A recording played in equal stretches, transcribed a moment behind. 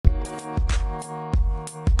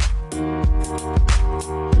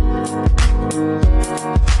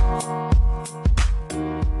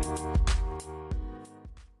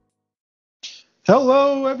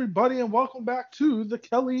Hello, everybody, and welcome back to the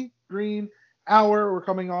Kelly Green Hour. We're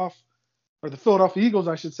coming off, or the Philadelphia Eagles,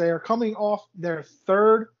 I should say, are coming off their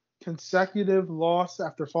third consecutive loss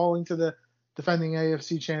after falling to the defending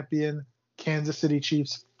AFC champion Kansas City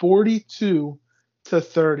Chiefs, 42-30.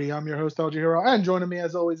 I'm your host, LG Hero, and joining me,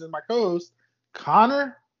 as always, is my co-host,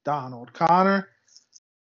 Connor Donald. Connor,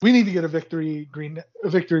 we need to get a victory green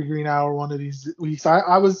hour one of these weeks.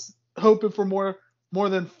 I was hoping for more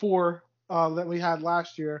than four that we had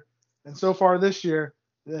last year, and so far this year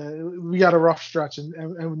we got a rough stretch,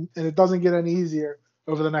 and it doesn't get any easier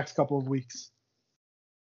over the next couple of weeks.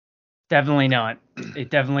 Definitely not.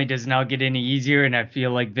 It definitely does not get any easier, and I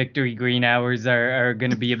feel like victory green hours are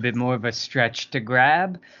going to be a bit more of a stretch to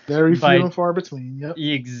grab. Very few and far between. Yep.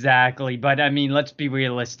 Exactly. But I mean, let's be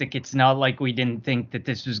realistic. It's not like we didn't think that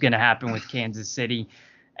this was going to happen with Kansas City,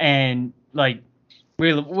 and like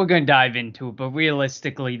we're going to dive into it. But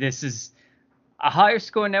realistically, this is a higher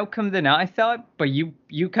scoring outcome than I thought, but you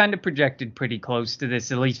kind of projected pretty close to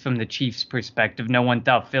this, at least from the Chiefs' perspective. No one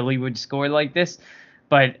thought Philly would score like this,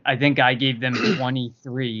 but I think I gave them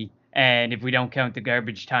 23, and if we don't count the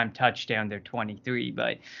garbage time touchdown, they're 23.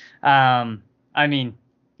 But I mean,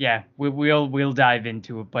 yeah, we'll dive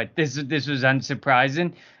into it. But this was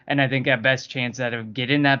unsurprising, and I think our best chance of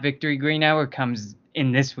getting that victory green hour comes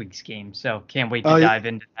in this week's game. So can't wait to dive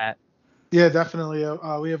into that. Yeah, definitely.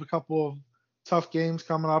 We have a couple of tough games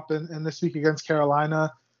coming up in this week against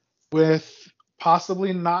Carolina, with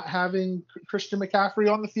possibly not having Christian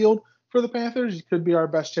McCaffrey on the field for the Panthers. It could be our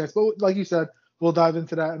best chance. But like you said, we'll dive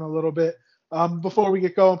into that in a little bit. Before we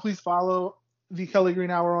get going, please follow the Kelly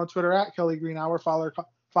Green Hour on Twitter at Kelly Green Hour. Follow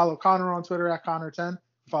Connor on Twitter at Connor10.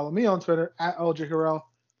 Follow me on Twitter at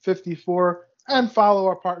LJHarrell54. And follow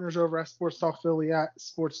our partners over at Sports Talk Philly at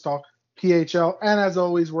Sports Talk PHL. And as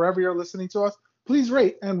always, wherever you're listening to us, please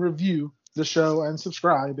rate and review the show and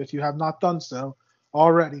subscribe if you have not done so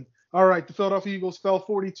already. All right, the Philadelphia Eagles fell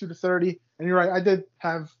 42-30, and you're right, I did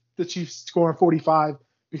have the Chiefs scoring 45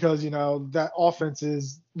 because that offense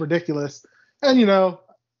is ridiculous. And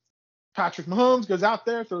Patrick Mahomes goes out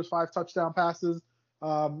there, throws 5 touchdown passes,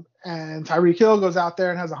 and Tyreek Hill goes out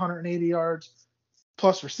there and has 180 yards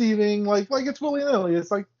plus receiving. Like it's willy-nilly.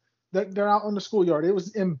 It's like they're out on the schoolyard. It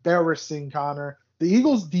was embarrassing, Connor. The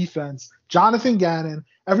Eagles defense, Jonathan Gannon,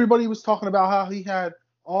 everybody was talking about how he had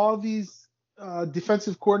all these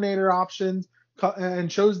defensive coordinator options and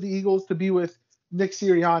chose the Eagles to be with Nick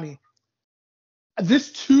Sirianni.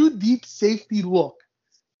 This 2-deep safety look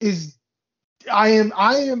is I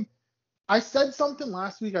said something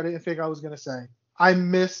last week I didn't think I was going to say. I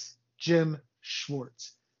miss Jim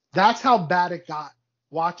Schwartz. That's how bad it got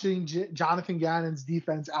watching Jonathan Gannon's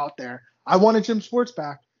defense out there. I wanted Jim Schwartz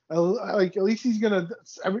back. Like, at least he's going to,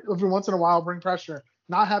 every once in a while, bring pressure,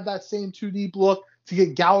 not have that same 2-deep look to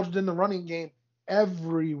get gouged in the running game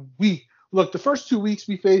every week. Look, the first 2 weeks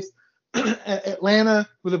we faced Atlanta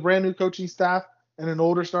with a brand new coaching staff and an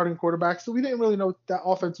older starting quarterback, so we didn't really know what that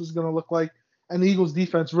offense was going to look like, and the Eagles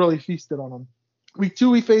defense really feasted on them. Week 2,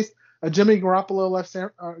 we faced a Jimmy Garoppolo-led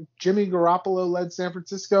San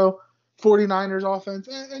Francisco 49ers offense,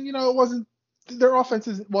 and it wasn't, their offense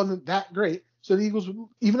wasn't that great. So the Eagles,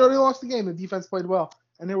 even though they lost the game, the defense played well,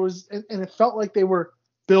 and it felt like they were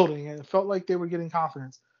building, and it felt like they were getting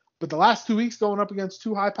confidence. But the last 2 weeks going up against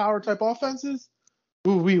 2 high-power type offenses,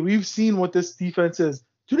 we've seen what this defense is.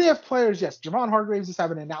 Do they have players? Yes. Javon Hargraves is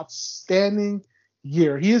having an outstanding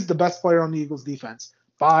year. He is the best player on the Eagles defense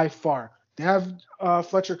by far. They have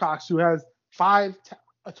Fletcher Cox, who has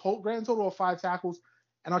grand total of 5 tackles,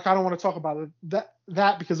 and I kind of want to talk about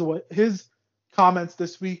that because of what his comments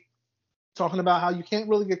this week, talking about how you can't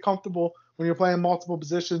really get comfortable when you're playing multiple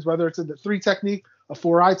positions, whether it's in the 3 technique, a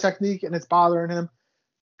 4-eye technique, and it's bothering him.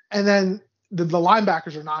 And then the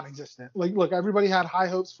linebackers are non-existent. Like, look, everybody had high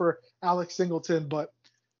hopes for Alex Singleton, but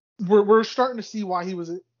we're starting to see why he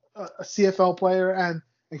was a CFL player and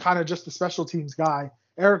kind of just a special teams guy.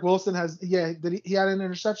 Eric Wilson he had an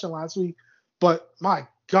interception last week, but my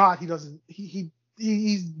God,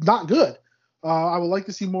 he's not good. I would like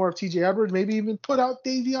to see more of TJ Edwards, maybe even put out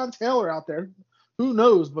Davion Taylor out there. Who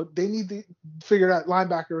knows? But they need to figure that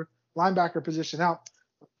linebacker position out.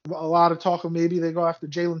 A lot of talk of maybe they go after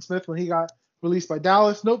Jalen Smith when he got released by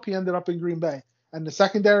Dallas. Nope, he ended up in Green Bay. And the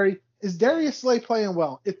secondary, is Darius Slay playing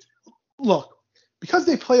well? Look, because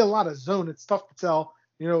they play a lot of zone, it's tough to tell.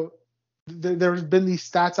 There's been these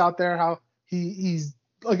stats out there how he's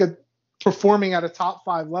like performing at a top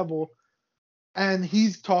 5 level. And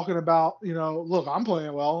he's talking about, look, I'm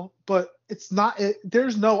playing well, but it's not.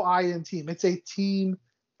 There's no I in team. It's a team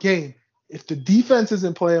game. If the defense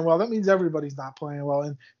isn't playing well, that means everybody's not playing well.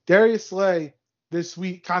 And Darius Slay this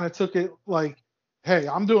week kind of took it like, hey,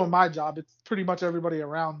 I'm doing my job. It's pretty much everybody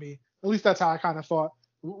around me. At least that's how I kind of thought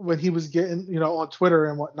when he was getting, on Twitter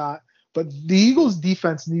and whatnot. But the Eagles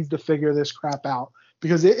defense needs to figure this crap out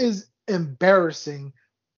because it is embarrassing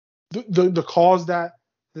the calls that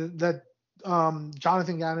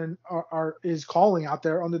Jonathan Gannon is calling out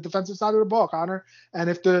there on the defensive side of the ball, Connor. And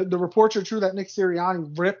if the reports are true that Nick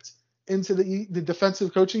Sirianni ripped into the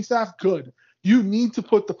defensive coaching staff, good. You need to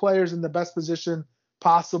put the players in the best position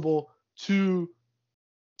possible to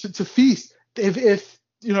feast. If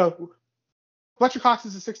Fletcher Cox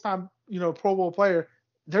is a 6-time Pro Bowl player,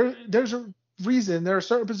 there's a reason. There are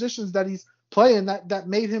certain positions that he's playing that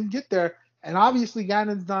made him get there, and obviously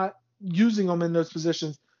Gannon's not using them in those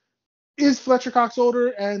positions. Is Fletcher Cox older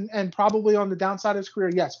and probably on the downside of his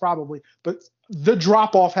career? Yes, probably. But the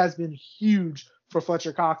drop-off has been huge for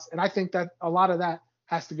Fletcher Cox, and I think that a lot of that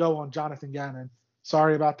has to go on Jonathan Gannon.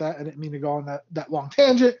 Sorry about that. I didn't mean to go on that long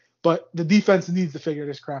tangent, but the defense needs to figure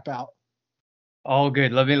this crap out. All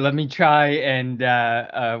good. Let me try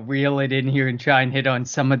and reel it in here and try and hit on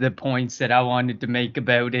some of the points that I wanted to make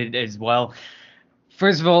about it as well.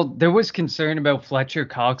 First of all, there was concern about Fletcher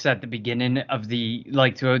Cox at the beginning of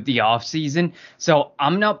throughout the offseason. So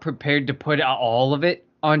I'm not prepared to put all of it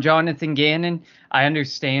on Jonathan Gannon. I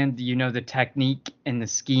understand, the technique and the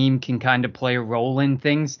scheme can kind of play a role in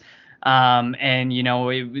things.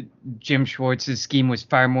 Jim Schwartz's scheme was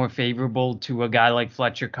far more favorable to a guy like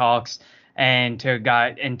Fletcher Cox and to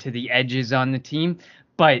the edges on the team.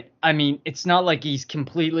 But I mean, it's not like he's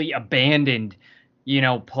completely abandoned,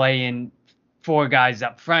 playing 4 guys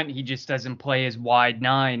up front. He just doesn't play as wide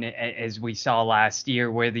 9 as we saw last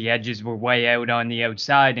year, where the edges were way out on the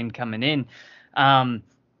outside and coming in.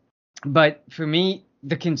 But for me,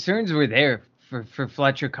 the concerns were there for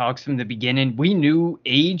Fletcher Cox from the beginning. We knew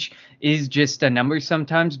age is just a number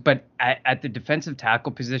sometimes, but at the defensive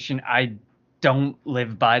tackle position, I don't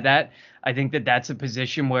live by that. I think that that's a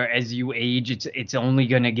position where as you age, it's only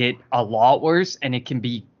going to get a lot worse, and it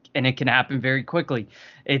can happen very quickly.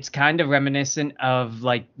 It's kind of reminiscent of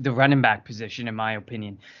like the running back position, in my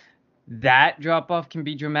opinion. That drop-off can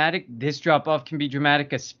be dramatic. This drop-off can be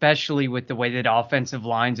dramatic, especially with the way that offensive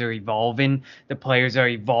lines are evolving. The players are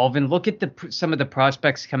evolving. Look at some of the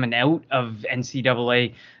prospects coming out of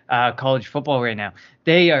NCAA college football right now.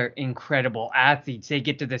 They are incredible athletes. They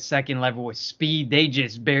get to the second level with speed. They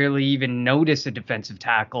just barely even notice a defensive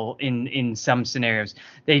tackle in some scenarios.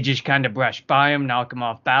 They just kind of brush by them, knock them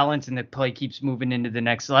off balance, and the play keeps moving into the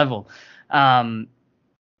next level.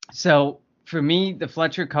 So for me, the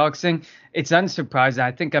Fletcher Cox thing, it's unsurprising.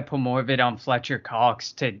 I think I put more of it on Fletcher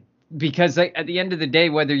Cox because at the end of the day,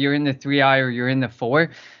 whether you're in the 3-eye or you're in the 4,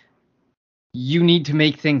 you need to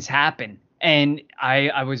make things happen. And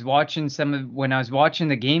I was watching when I was watching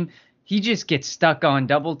the game, he just gets stuck on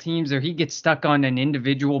double teams, or he gets stuck on an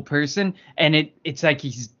individual person, and it's like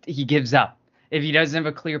he gives up. If he doesn't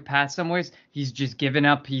have a clear path somewhere, he's just giving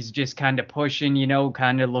up. He's just kind of pushing,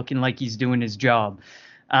 kind of looking like he's doing his job.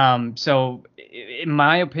 So in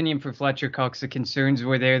my opinion, for Fletcher Cox, the concerns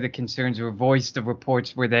were there. The concerns were voiced. The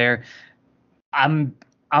reports were there. I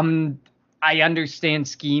understand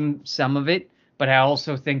scheme, some of it, but I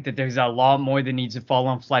also think that there's a lot more that needs to fall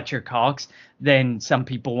on Fletcher Cox than some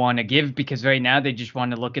people want to give, because right now they just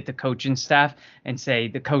want to look at the coaching staff and say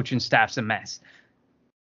the coaching staff's a mess.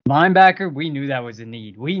 Linebacker, we knew that was a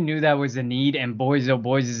need. And boys, oh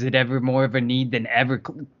boys, is it ever more of a need than ever.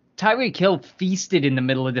 Tyreek Hill feasted in the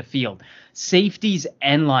middle of the field. Safeties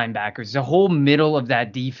and linebackers, the whole middle of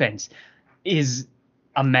that defense is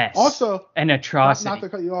a mess. Also, an atrocity. Not to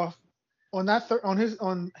cut you off,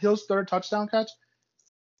 on Hill's third touchdown catch,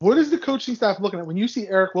 what is the coaching staff looking at when you see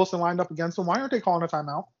Eric Wilson lined up against him? Why aren't they calling a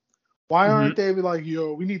timeout? Why aren't they like,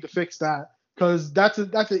 we need to fix that? Because that's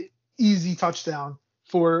an easy touchdown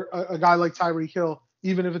for a guy like Tyreek Hill,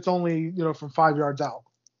 even if it's only from 5 yards out.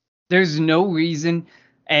 There's no reason.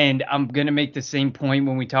 And I'm going to make the same point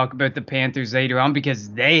when we talk about the Panthers later on,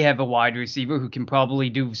 because they have a wide receiver who can probably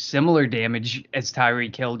do similar damage as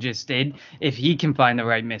Tyreek Hill just did if he can find the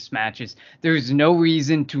right mismatches. There's no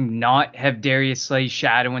reason to not have Darius Slay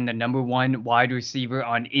shadowing the number 1 wide receiver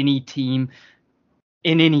on any team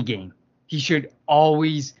in any game. He should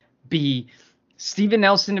always be. Steven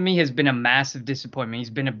Nelson, to me, has been a massive disappointment. He's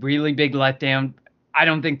been a really big letdown. I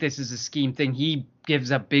don't think this is a scheme thing. He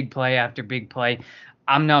gives up big play after big play.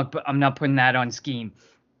 I'm not putting that on scheme.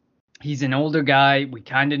 He's an older guy. We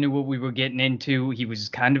kind of knew what we were getting into. He was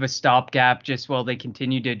kind of a stopgap just while they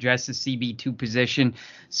continued to address the CB2 position.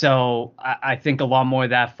 So I think a lot more of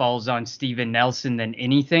that falls on Steven Nelson than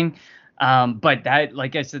anything. But that,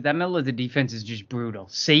 like I said, that middle of the defense is just brutal.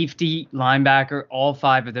 Safety, linebacker, all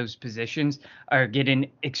five of those positions are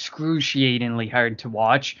getting excruciatingly hard to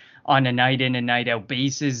watch on a night in and night out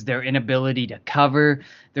basis. Their inability to cover,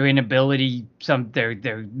 their inability,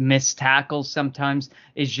 their missed tackles sometimes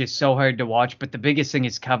is just so hard to watch. But the biggest thing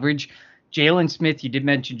is coverage. Jaylon Smith, you did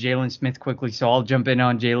mention Jaylon Smith quickly, so I'll jump in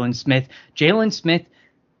on Jaylon Smith. Jaylon Smith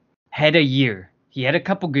had a year. He had a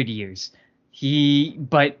couple good years.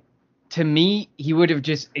 But to me, he would have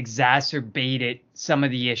just exacerbated some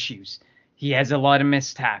of the issues. He has a lot of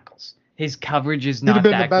missed tackles. His coverage is not that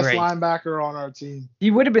great. He'd have been the best linebacker on our team.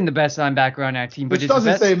 He would have been the best linebacker on our team. Which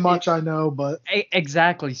doesn't say much, I know, but...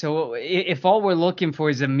 Exactly. So if all we're looking for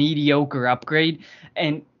is a mediocre upgrade,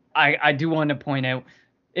 and I do want to point out,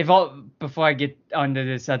 before I get onto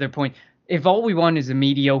this other point, if all we want is a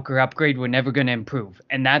mediocre upgrade, we're never going to improve.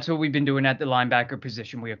 And that's what we've been doing at the linebacker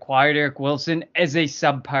position. We acquired Eric Wilson as a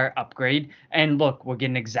subpar upgrade. And look, we're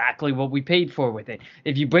getting exactly what we paid for with it.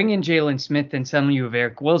 If you bring in Jaylon Smith, then suddenly you have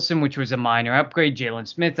Eric Wilson, which was a minor upgrade. Jaylon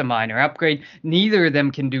Smith, a minor upgrade. Neither of them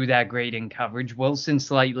can do that great in coverage. Wilson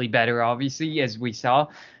slightly better, obviously, as we saw,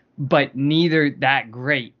 but neither that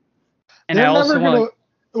great. And I also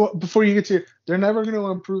before you get to they're never going to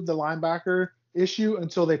improve the linebacker issue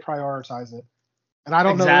until they prioritize it. And I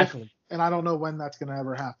don't know when that's going to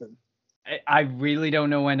ever happen. I really don't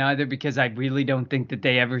know when either, because I really don't think that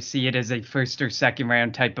they ever see it as a first or second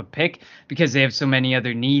round type of pick, because they have so many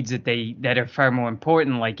other needs that are far more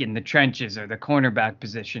important, like in the trenches or the cornerback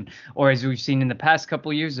position, or as we've seen in the past couple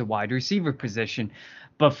of years, the wide receiver position.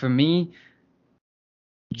 But for me,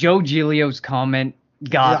 Joe Giglio's comment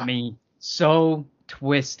got me so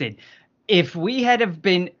twisted. If we had have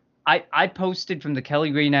been, I posted from the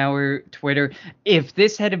Kelly Green Hour Twitter, if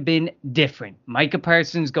this had have been different, Micah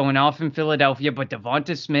Parsons going off in Philadelphia, but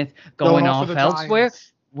Devonta Smith going off elsewhere,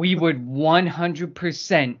 Giants, we would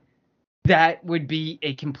 100%, that would be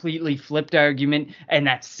a completely flipped argument. And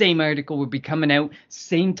that same article would be coming out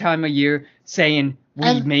same time of year saying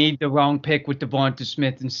we made the wrong pick with Devonta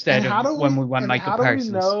Smith instead of when we won Micah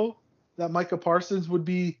Parsons. How do we know that Micah Parsons would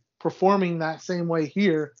be performing that same way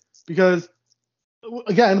here? Because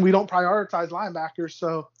again, we don't prioritize linebackers,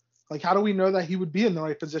 so like, how do we know that he would be in the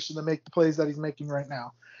right position to make the plays that he's making right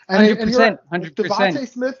now? And 100%. If Devonta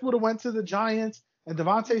Smith would have went to the Giants, and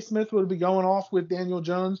Devonta Smith would be going off with Daniel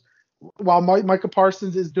Jones, while Micah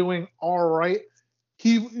Parsons is doing all right,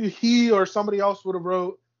 he or somebody else would have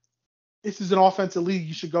wrote, "This is an offensive league.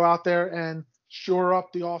 You should go out there and shore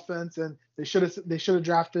up the offense." And they should have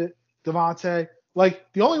drafted Devonta. Like,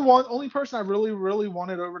 the only person I really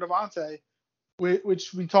wanted over Devonta,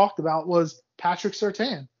 which we talked about, was Patrick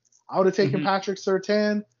Surtain. I would have taken Patrick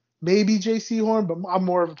Surtain, maybe J.C. Horn, but I'm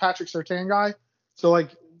more of a Patrick Surtain guy. So, like,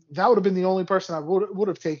 that would have been the only person I would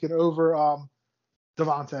have taken over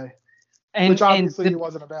Devonta. Which obviously he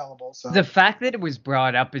wasn't available. So the fact that it was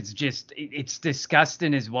brought up is just, it's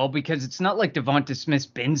disgusting as well, because it's not like Devonta Smith's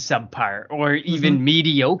been subpar or even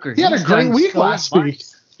mediocre. He had a great week last week.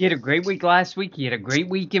 He had a great week last week. He had a great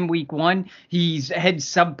week in week one. He's had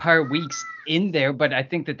subpar weeks in there, but I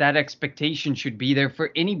think that expectation should be there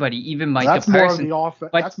for anybody, even Micah Parsons.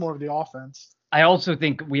 That's more of the offense. I also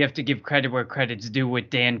think we have to give credit where credit's due with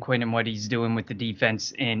Dan Quinn and what he's doing with the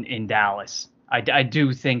defense in Dallas. I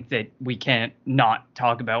do think that we can't not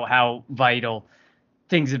talk about how vital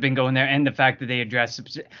things have been going there, and the fact that they address.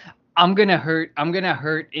 I'm gonna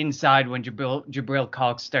hurt inside when Jabril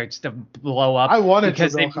Cox starts to blow up. I wanted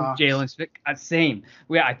because they Cox. Jaylon Smith. Same.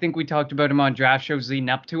 I think we talked about him on draft shows leading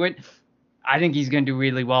up to it. I think he's going to do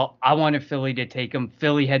really well. I wanted Philly to take him.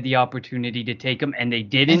 Philly had the opportunity to take him, and they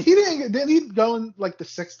didn't. And didn't he go in like the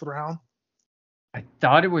 6th round? I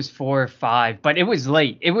thought it was 4 or 5, but it was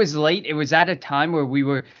late. It was at a time where we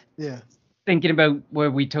were thinking about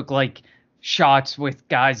where we took like shots with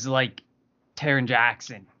guys like Taron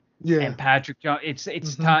Jackson and Patrick John. It's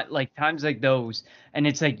times like those, and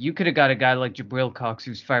it's like you could have got a guy like Jabril Cox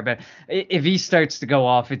who's far better. If he starts to go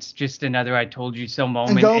off, it's just another "I told you so"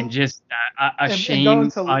 moment, and just a shame on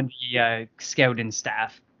the scouting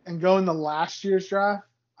staff. And going to last year's draft,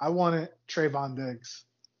 I wanted Trayvon Diggs.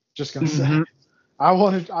 Just gonna say. I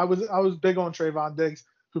was big on Trayvon Diggs,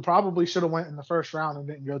 who probably should have went in the 1st round and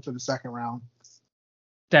didn't go to the 2nd round.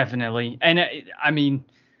 Definitely. And I mean,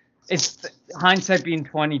 it's hindsight being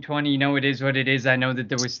 2020, it is what it is. I know that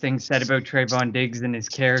there was things said about Trayvon Diggs and his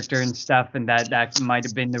character and stuff, and that might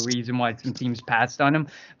have been the reason why some teams passed on him.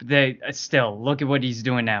 But they still look at what he's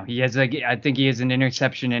doing now. He has I think he has an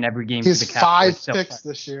interception in every game. He has 5 picks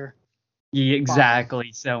this year. Yeah, exactly.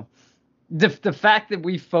 5. So the fact that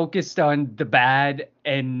we focused on the bad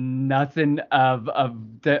and nothing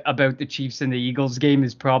about the Chiefs and the Eagles game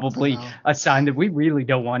is probably a sign that we really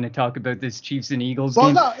don't want to talk about this Chiefs and Eagles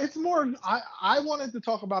game. Well, no, it's more. I wanted to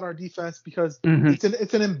talk about our defense because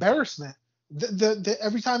it's an embarrassment.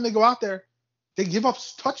 Every time they go out there, they give up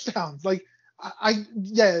touchdowns. Like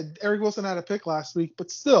Eric Wilson had a pick last week,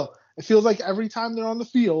 but still, it feels like every time they're on the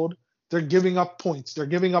field, they're giving up points. They're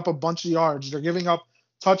giving up a bunch of yards. They're giving up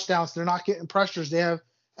touchdowns. They're not getting pressures. They have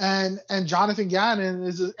and Jonathan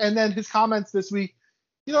Gannon and then his comments this week.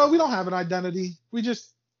 We don't have an identity.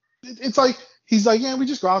 It's like he's like, yeah, we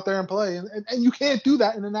just go out there and play, and you can't do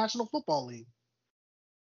that in the National Football League.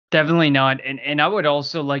 Definitely not. And I would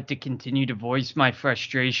also like to continue to voice my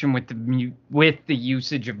frustration with the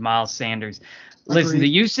usage of Miles Sanders. Listen, the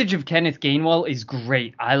usage of Kenneth Gainwell is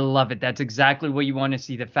great. I love it. That's exactly what you want to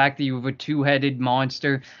see. The fact that you have a two-headed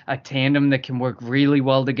monster, a tandem that can work really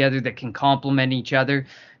well together, that can complement each other,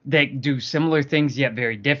 that do similar things yet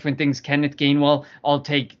very different things. Kenneth Gainwell, I'll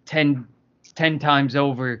take 10 times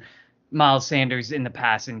over Miles Sanders in the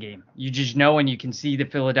passing game. You just know, and you can see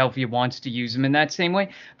that Philadelphia wants to use him in that same way.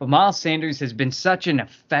 But Miles Sanders has been such an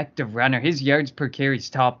effective runner. His yards per carry is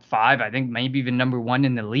top 5. I think maybe even number 1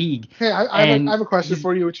 in the league. Hey, I have a question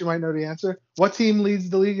for you, which you might know the answer. What team leads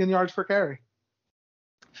the league in yards per carry?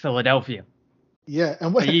 Philadelphia. Yeah,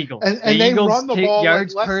 and the Eagles. And the they Eagles run the ball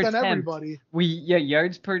yards less per than attempt. everybody.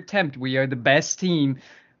 Yards per attempt. We are the best team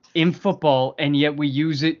in football, and yet we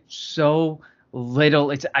use it so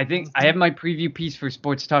little. I think I have my preview piece for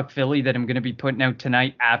Sports Talk Philly that I'm going to be putting out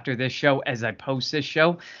tonight after this show as I post this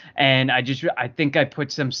show. And I think I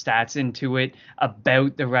put some stats into it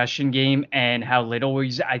about the Russian game and how little we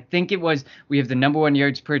use. I think it was, we have the number 1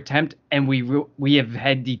 yards per attempt, and we have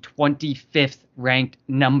had the 25th ranked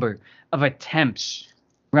number of attempts,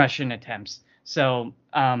 Russian attempts. So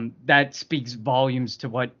that speaks volumes to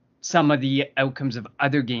what some of the outcomes of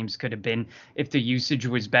other games could have been if the usage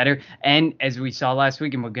was better. And as we saw last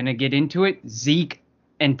week, and we're going to get into it, Zeke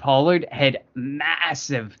and Pollard had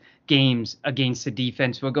massive games against the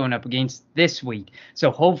defense we're going up against this week.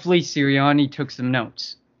 So hopefully Sirianni took some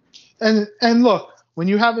notes. And look, when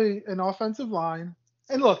you have an offensive line,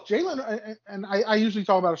 and look, Jalen, and I usually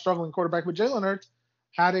talk about a struggling quarterback, but Jalen Hurts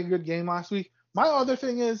had a good game last week. My other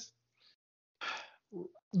thing is,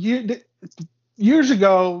 years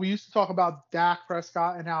ago, we used to talk about Dak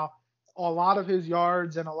Prescott and how a lot of his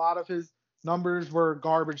yards and a lot of his numbers were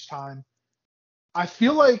garbage time. I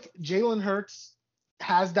feel like Jalen Hurts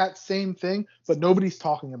has that same thing, but nobody's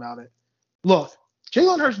talking about it. Look,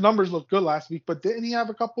 Jalen Hurts' numbers looked good last week, but didn't he have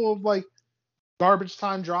a couple of garbage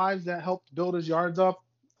time drives that helped build his yards up?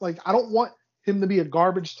 I don't want him to be a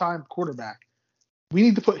garbage time quarterback. We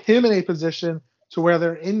need to put him in a position to where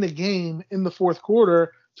they're in the game in the fourth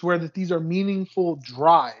quarter, to where that these are meaningful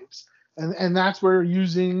drives. And that's where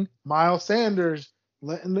using Miles Sanders,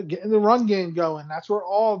 getting the run game going, that's where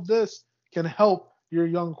all of this can help your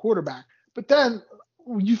young quarterback. But then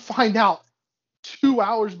you find out 2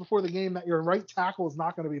 hours before the game that your right tackle is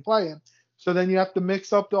not going to be playing. So then you have to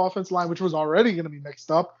mix up the offensive line, which was already going to be mixed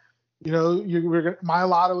up.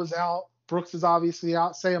 Mailata is out. Brooks is obviously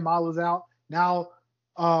out. Sayamala is out. Now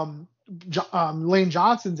Lane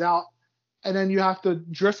Johnson's out. And then you have to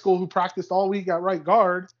Driscoll, who practiced all week at right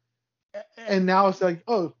guard. And now it's like,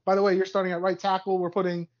 oh, by the way, you're starting at right tackle. We're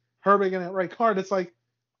putting Herbig in at right guard. It's like,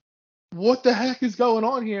 what the heck is going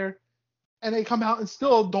on here? And they come out and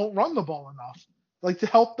still don't run the ball enough, to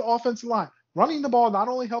help the offensive line. Running the ball not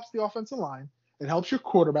only helps the offensive line, it helps your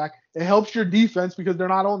quarterback. It helps your defense because they're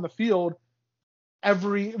not on the field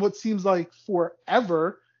what seems like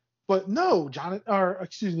forever. But no,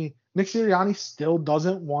 Nick Sirianni still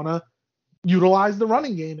doesn't want to utilize the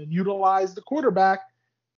running game and utilize the quarterback,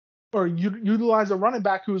 or utilize a running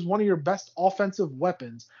back who is one of your best offensive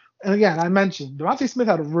weapons. And again, I mentioned Devontae Smith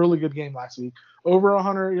had a really good game last week. Over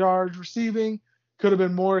 100 yards receiving. Could have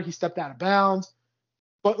been more. He stepped out of bounds.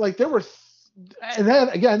 But and then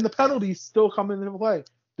again, the penalties still come into play.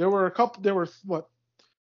 Jalen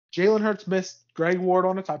Hurts missed Greg Ward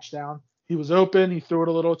on a touchdown. He was open. He threw it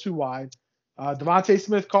a little too wide. Devontae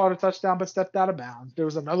Smith caught a touchdown but stepped out of bounds. There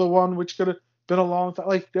was another one which could have been a long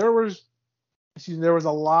time. There was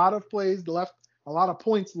a lot of plays left, a lot of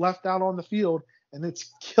points left out on the field, and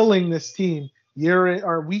it's killing this team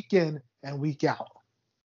week in and week out.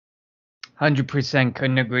 100%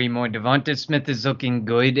 couldn't agree more. Devonta Smith is looking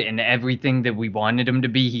good in everything that we wanted him to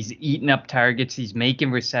be. He's eating up targets. He's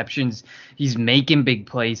making receptions. He's making big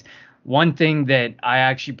plays. One thing that I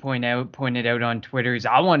actually pointed out on Twitter is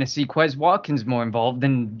I want to see Quez Watkins more involved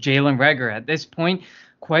than Jalen Reagor. At this point,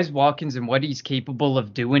 Quez Watkins and what he's capable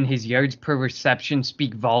of doing, his yards per reception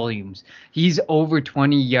speak volumes. He's over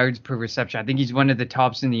 20 yards per reception. I think he's one of the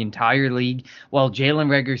tops in the entire league, while Jalen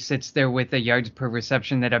Reagor sits there with a yards per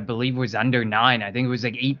reception that I believe was under 9. I think it was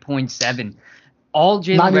like 8.7. All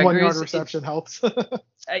Jalen 91-yard reception helps.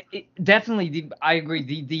 Definitely, I agree.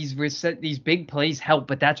 These big plays help,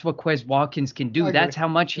 but that's what Quez Watkins can do. That's how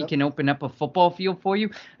much he can open up a football field for you.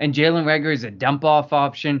 And Jalen Reagor is a dump off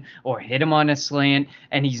option or hit him on a slant,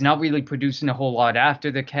 and he's not really producing a whole lot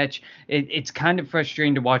after the catch. It's kind of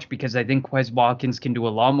frustrating to watch because I think Quez Watkins can do a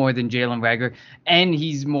lot more than Jalen Reagor, and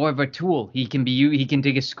he's more of a tool. He can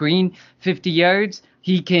take a screen 50 yards.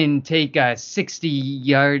 He can take a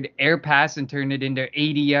 60-yard air pass and turn it into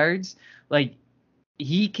 80 yards. Like,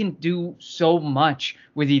 he can do so much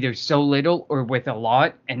with either so little or with a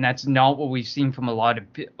lot, and that's not what we've seen from a lot of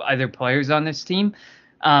other players on this team.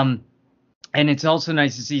 And it's also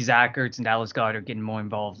nice to see Zach Ertz and Dallas Goedert getting more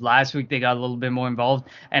involved. Last week, they got a little bit more involved,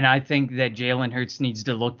 and I think that Jalen Hurts needs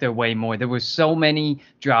to look their way more. There were so many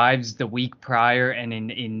drives the week prior and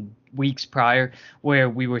in weeks prior where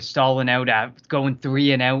we were stalling out at going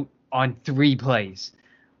 3 and out on 3 plays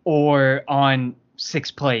or on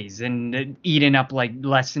 6 plays and eating up like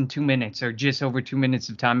less than 2 minutes or just over 2 minutes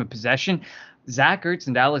of time of possession. Zach Ertz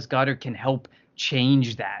and Dallas Goedert can help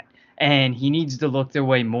change that. And he needs to look their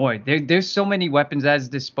way more. There's so many weapons at his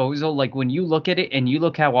disposal. Like when you look at it and you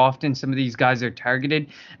look how often some of these guys are targeted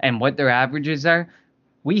and what their averages are,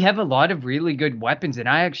 we have a lot of really good weapons. And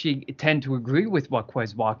I actually tend to agree with what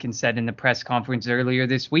Quez Watkins said in the press conference earlier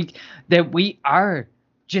this week, that we are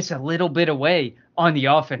just a little bit away on the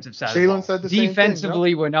offensive side. Jalen said the same thing.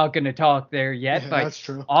 Defensively, we're not going to talk there yet, but that's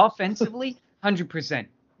true. Offensively, 100%.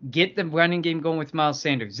 Get the running game going with Miles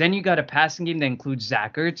Sanders. Then you got a passing game that includes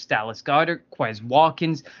Zach Ertz, Dallas Goedert, Quez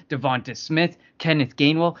Watkins, Devonta Smith, Kenneth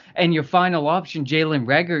Gainwell, and your final option, Jalen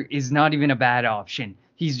Reagor, is not even a bad option.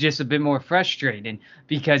 He's just a bit more frustrating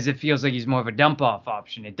because it feels like he's more of a dump-off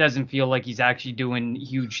option. It doesn't feel like he's actually doing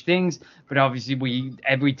huge things, but obviously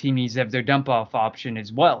every team needs to have their dump-off option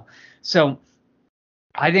as well. So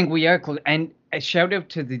I think we are close. And a shout out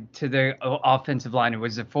to the offensive line. It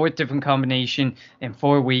was a 4th different combination in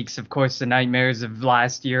 4 weeks. Of course, the nightmares of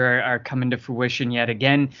last year are coming to fruition yet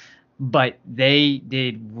again, but they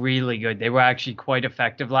did really good. They were actually quite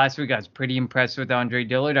effective last week. I was pretty impressed with Andre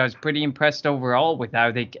Dillard. I was pretty impressed overall with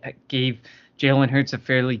how they gave Jalen Hurts a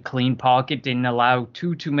fairly clean pocket, didn't allow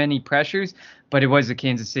too many pressures, but it was the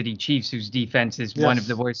Kansas City Chiefs, whose defense is one of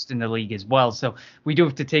the worst in the league as well. So we do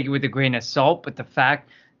have to take it with a grain of salt, but the fact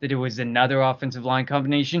that it was another offensive line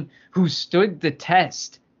combination who stood the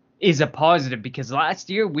test is a positive, because last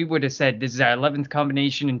year we would have said this is our 11th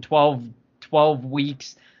combination in 12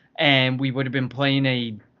 weeks, and we would have been playing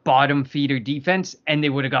a bottom feeder defense, and they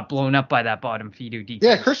would have got blown up by that bottom feeder defense.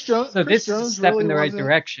 Yeah, Chris Jones. So Chris this Jones is a step really in the right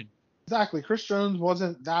direction. Exactly. Chris Jones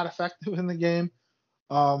wasn't that effective in the game,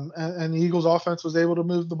 and the Eagles' offense was able to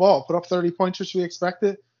move the ball, put up 30 points as we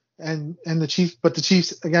expected. And the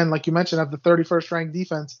Chiefs, again, like you mentioned, have the 31st ranked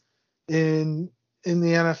defense in the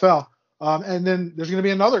NFL. And then there's going to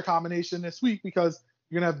be another combination this week because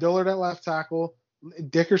you're going to have Dillard at left tackle,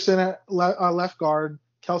 Dickerson at left guard,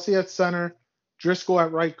 Kelsey at center, Driscoll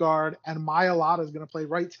at right guard, and Mailata is going to play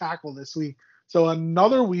right tackle this week. So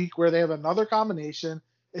another week where they have another combination.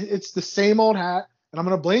 It's the same old hat. And I'm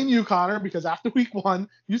going to blame you, Connor, because after week 1,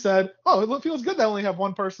 you said, oh, it feels good to only have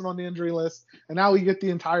one person on the injury list. And now we get the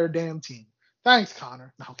entire damn team. Thanks,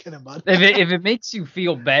 Connor. No, kidding, bud. if it makes you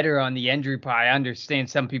feel better on the injury part, I understand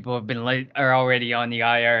some people are already on the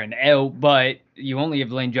IR and out, but you only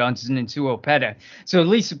have Lane Johnson and Sue Opeta. So at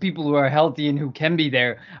least the people who are healthy and who can be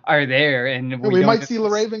there are there. And we might see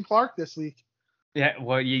LaRaven Clark this week. Yeah,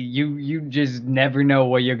 well, you just never know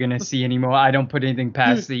what you're gonna see anymore. I don't put anything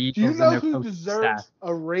past the Eagles. Do you know who deserves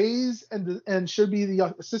a raise and should be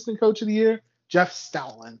the assistant coach of the year? Jeff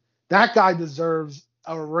Stoutland. That guy deserves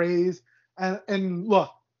a raise. And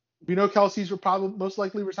look, we know Kelsey's probably most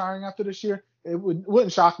likely retiring after this year. It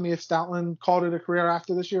wouldn't shock me if Stoutland called it a career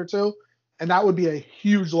after this year too, and that would be a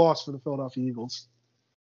huge loss for the Philadelphia Eagles.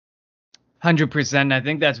 100%. I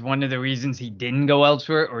think that's one of the reasons he didn't go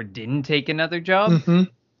elsewhere or didn't take another job,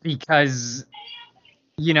 because,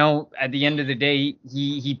 at the end of the day,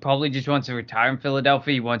 he probably just wants to retire in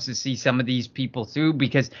Philadelphia. He wants to see some of these people through,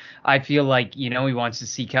 because I feel like, he wants to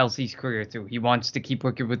see Kelsey's career through. He wants to keep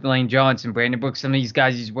working with Lane Johnson, Brandon Brooks, some of these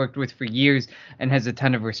guys he's worked with for years and has a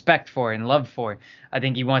ton of respect for and love for. I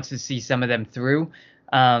think he wants to see some of them through.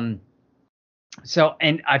 So,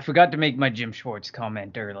 and I forgot to make my Jim Schwartz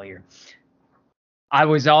comment earlier. I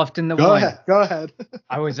was often the one. Go ahead.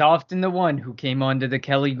 I was often the one who came onto the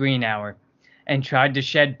Kelly Green Hour and tried to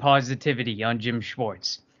shed positivity on Jim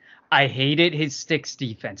Schwartz. I hated his sticks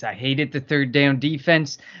defense. I hated the third down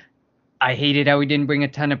defense. I hated how he didn't bring a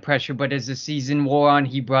ton of pressure, but as the season wore on,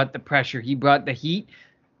 he brought the pressure. He brought the heat.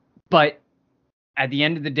 But at the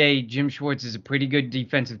end of the day, Jim Schwartz is a pretty good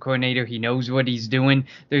defensive coordinator. He knows what he's doing.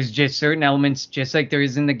 There's just certain elements, just like there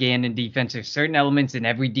is in the Gannon defense, there's certain elements in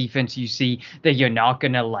every defense you see that you're not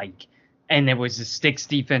going to like. And there was the sticks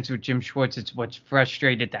defense with Jim Schwartz. It's what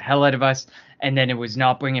frustrated the hell out of us. And then it was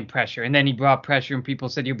not bringing pressure. And then he brought pressure, and people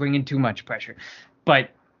said, you're bringing too much pressure.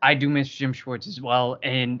 But I do miss Jim Schwartz as well.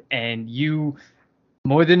 And you,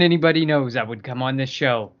 more than anybody knows, I would come on this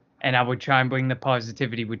show and I would try and bring the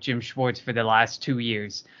positivity with Jim Schwartz for the last 2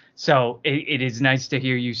 years. So it is nice to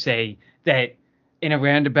hear you say that in a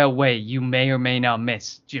roundabout way, you may or may not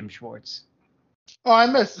miss Jim Schwartz. Oh, I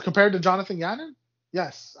miss, compared to Jonathan Gannon?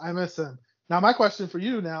 Yes, I miss him. Now, my question for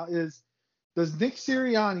you now is, does Nick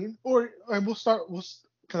Sirianni, and we'll start,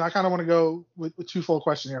 because I kind of want to go with a twofold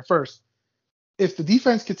question here. First, if the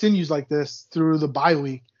defense continues like this through the bye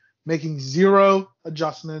week, making zero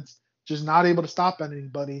adjustments, just not able to stop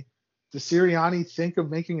anybody, does Sirianni think of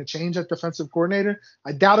making a change at defensive coordinator?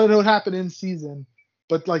 I doubt it'll happen in season,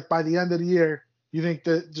 but like by the end of the year, you think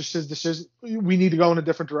that just we need to go in a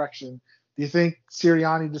different direction? Do you think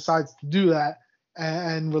Sirianni decides to do that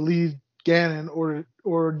and relieve Gannon,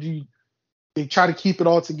 or do they try to keep it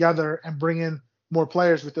all together and bring in more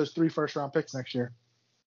players with those 3 first-round picks next year?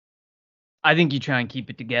 I think you try and keep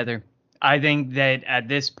it together. I think that at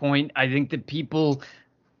this point, I think that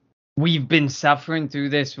we've been suffering through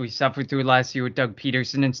this. We suffered through last year with Doug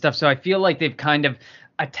Peterson and stuff. So I feel like they've kind of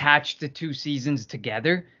attached the 2 seasons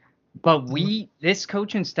together. But this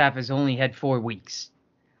coaching staff has only had 4 weeks.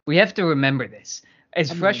 We have to remember this. As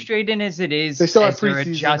frustrating as it is, they still have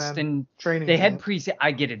preseason adjusting training. They had preseason.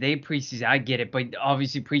 I get it. They had preseason. I get it. But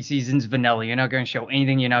obviously, preseason's vanilla. You're not going to show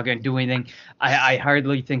anything. You're not going to do anything. I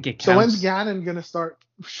hardly think it counts. So when's Gannon going to start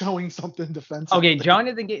showing something defensive? Okay,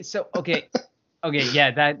 Jonathan. Okay,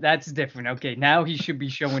 yeah, that's different. Okay, now he should be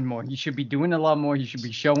showing more. He should be doing a lot more. He should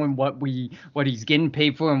be showing what he's getting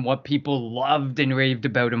paid for and what people loved and raved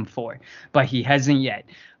about him for. But he hasn't yet.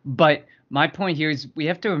 But my point here is we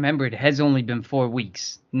have to remember it has only been 4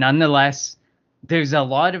 weeks. Nonetheless, there's a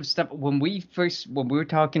lot of stuff. When we were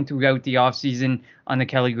talking throughout the offseason on the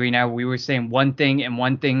Kelly Green Hour, we were saying one thing, and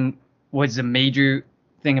one thing was a major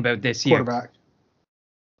thing about this year.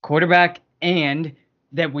 Quarterback, and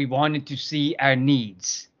that we wanted to see our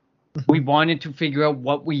needs. We wanted to figure out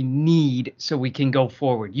what we need so we can go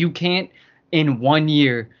forward. You can't, in 1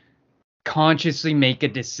 year, consciously make a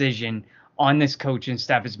decision on this coaching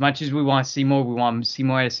staff. As much as we want to see more, we want to see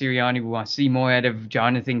more out of Sirianni, we want to see more out of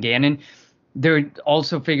Jonathan Gannon. They're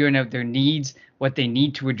also figuring out their needs, what they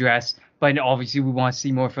need to address, but obviously we want to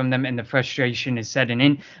see more from them, and the frustration is setting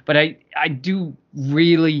in. But I do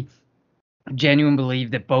really genuinely believe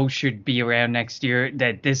that both should be around next year,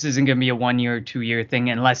 that this isn't going to be a 1 year or 2 year thing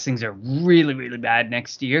unless things are really, really bad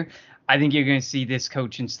next year. I think you're going to see this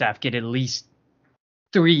coaching staff get at least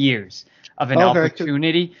 3 years of an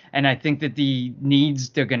opportunity. And I think that the needs,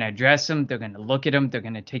 they're going to address them. They're going to look at them. They're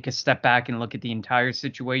going to take a step back and look at the entire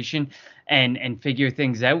situation and figure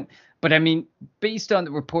things out. But I mean, based on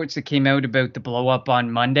the reports that came out about the blow up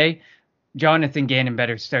on Monday, Jonathan Gannon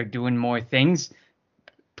better start doing more things,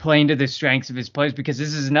 playing to the strengths of his players, because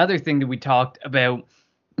this is another thing that we talked about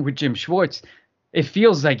with Jim Schwartz. It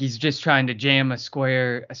feels like he's just trying to jam a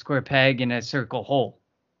square peg in a circle hole.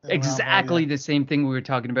 Exactly the same thing we were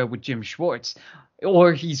talking about with Jim Schwartz.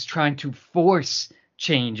 Or he's trying to force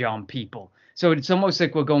change on people. So it's almost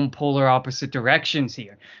like we're going polar opposite directions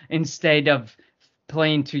here. Instead of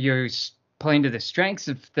playing to the strengths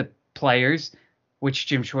of the players, which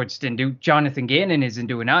Jim Schwartz didn't do, Jonathan Gannon isn't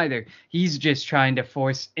doing either. He's just trying to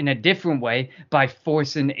force in a different way by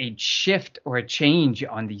forcing a shift or a change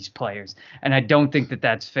on these players. And I don't think that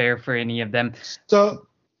that's fair for any of them.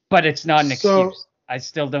 But it's not an excuse. I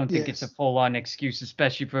still don't think it's a full-on excuse,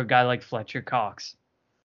 especially for a guy like Fletcher Cox.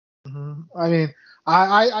 Mm-hmm. I mean,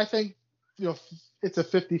 I think it's a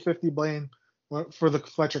 50-50 blame for the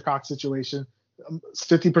Fletcher Cox situation.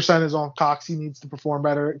 50% is on Cox. He needs to perform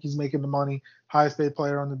better. He's making the money, highest paid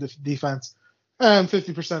player on the defense. And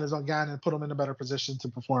 50% is on Gannon, put him in a better position to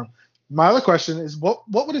perform. My other question is, what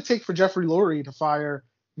would it take for Jeffrey Lurie to fire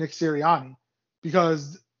Nick Sirianni?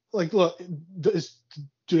 Because, look,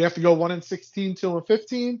 do they have to go 1-16,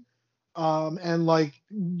 2-15? And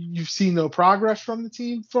you've seen no progress from the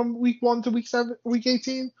team from week 1 to week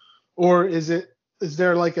 18? Or is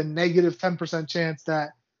there a negative 10% chance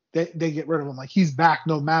that they get rid of him? He's back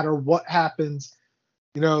no matter what happens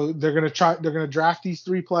they're gonna draft these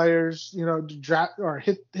 3 players, draft or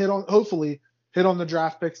hopefully hit on the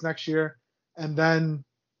draft picks next year, and then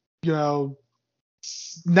you know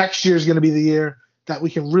next year is going to be the year that we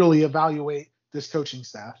can really evaluate this coaching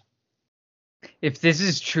staff. If this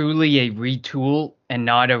is truly a retool and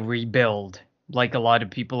not a rebuild, like a lot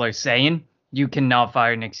of people are saying, you cannot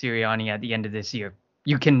fire Nick Sirianni at the end of this year.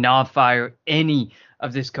 You cannot fire any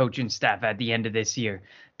of this coaching staff at the end of this year.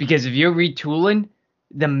 Because if you're retooling,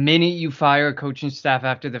 the minute you fire a coaching staff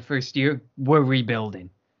after the first year, we're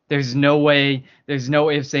rebuilding. There's no way, there's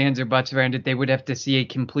no ifs, ands, or buts around it. They would have to see a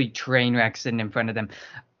complete train wreck sitting in front of them.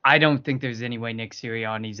 I don't think there's any way Nick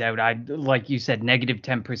Sirianni's out. Like you said, negative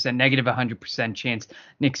 10%, negative 100% chance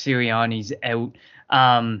Nick Sirianni's out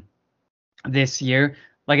this year.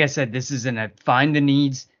 Like I said, this is find the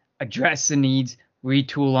needs, address the needs,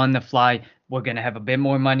 retool on the fly. We're going to have a bit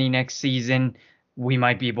more money next season. We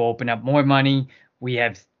might be able to open up more money. We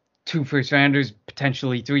have 2 first-rounders,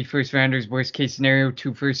 potentially 3 first-rounders. Worst case scenario,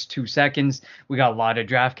 2 firsts, 2 seconds. We got a lot of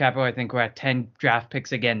draft capital. I think we're at 10 draft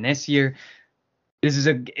picks again this year.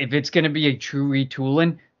 If it's going to be a true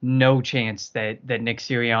retooling, no chance that Nick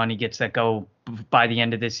Sirianni gets let go by the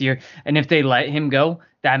end of this year. And if they let him go,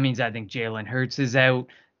 that means I think Jalen Hurts is out.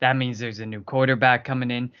 That means there's a new quarterback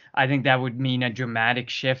coming in. I think that would mean a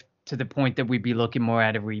dramatic shift to the point that we'd be looking more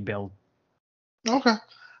at a rebuild. Okay.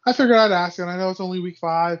 I figured I'd ask, and I know it's only week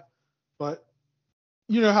 5, but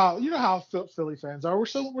you know how Philly fans are. We're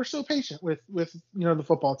so patient with the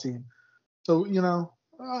football team. So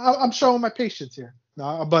I'm showing my patience here.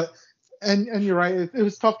 No, but and you're right. It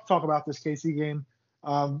was tough to talk about this KC game.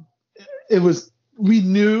 We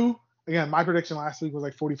knew, again, my prediction last week was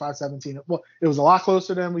like 45-17. Well, it was a lot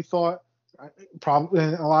closer than we thought. Probably,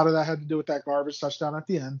 and a lot of that had to do with that garbage touchdown at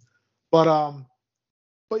the end. But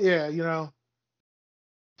yeah,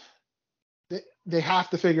 they have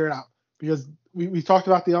to figure it out, because we talked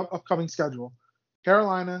about the upcoming schedule.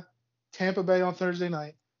 Carolina, Tampa Bay on Thursday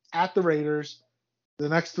night, at the Raiders. The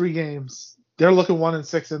next 3 games, they're looking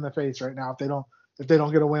 1-6 in the face right now if they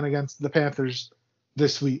don't get a win against the Panthers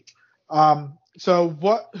this week. So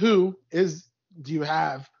do you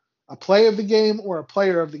have a play of the game or a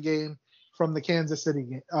player of the game from the Kansas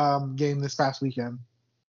City game this past weekend?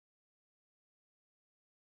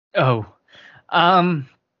 I'm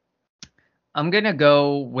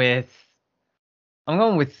going with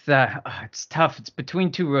it's tough. It's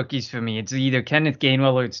between 2 rookies for me. It's either Kenneth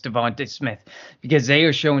Gainwell or it's Devonta Smith, because they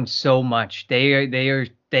are showing so much. They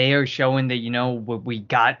are showing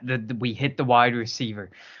that we hit the wide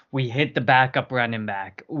receiver, we hit the backup running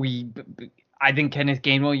back. I think Kenneth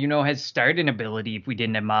Gainwell has starting ability if we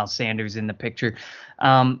didn't have Miles Sanders in the picture.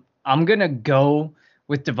 I'm gonna go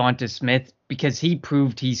with Devonta Smith because he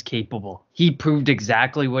proved he's capable. He proved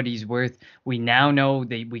exactly what he's worth. We now know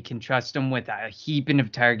that we can trust him with a heaping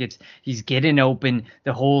of targets. He's getting open.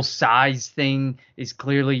 The whole size thing is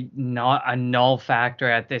clearly not a null factor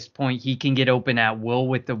at this point. He can get open at will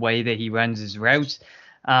with the way that he runs his routes.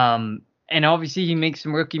 And obviously he makes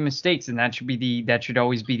some rookie mistakes, and that should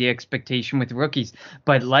always be the expectation with rookies.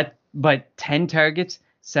 But 10 targets,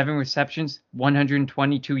 7 receptions,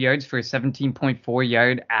 122 yards for a 17.4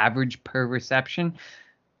 yard average per reception.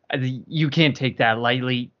 You can't take that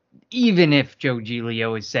lightly. Even if Joe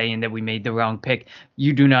Giglio is saying that we made the wrong pick,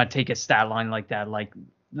 you do not take a stat line like that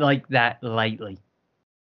lightly.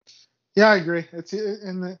 Yeah, I agree. It's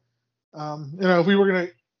in the if we were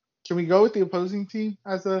can we go with the opposing team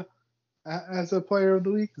as a player of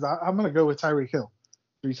the week? Because I'm gonna go with Tyreek Hill.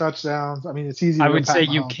 3 touchdowns. I mean, it's easy. I would say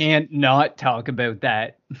you can't not talk about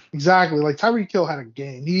that. Exactly. Like, Tyreek Hill had a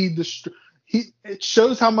game. It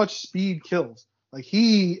shows how much speed kills. Like,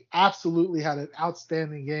 he absolutely had an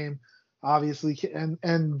outstanding game, obviously. And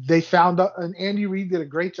they and Andy Reid did a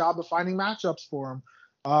great job of finding matchups for him.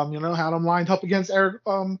 Had him lined up against Eric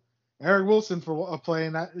Wilson for a play,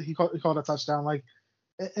 and that he called a touchdown. Like,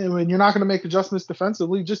 and when you're not going to make adjustments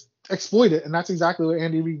defensively, just exploit it. And that's exactly what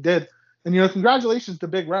Andy Reid did. And, congratulations to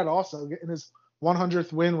Big Red also getting his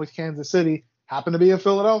 100th win with Kansas City. Happened to be in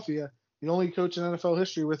Philadelphia, the only coach in NFL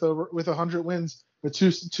history with 100 wins with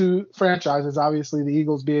two franchises. Obviously, the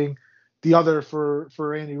Eagles being the other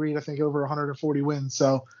for Andy Reid. I think over 140 wins.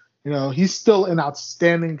 So, he's still an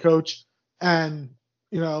outstanding coach, and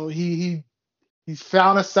he's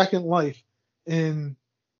found a second life in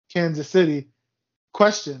Kansas City.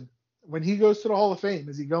 Question: when he goes to the Hall of Fame,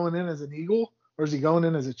 is he going in as an Eagle or is he going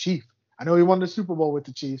in as a Chief? I know he won the Super Bowl with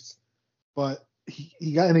the Chiefs, but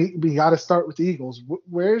he got to start with the Eagles.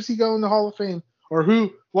 Where is he going to the Hall of Fame? Or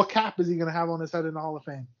what cap is he going to have on his head in the Hall of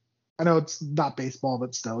Fame? I know it's not baseball,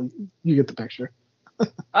 but still, you get the picture.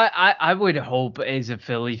 I would hope as a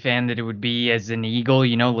Philly fan that it would be as an Eagle.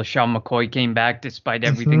 You know, LaShawn McCoy came back despite Hmm.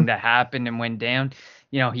 everything that happened and went down.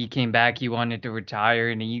 You know, he came back, he wanted to retire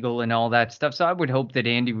an Eagle and all that stuff. So I would hope that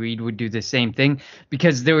Andy Reid would do the same thing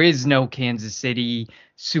because there is no Kansas City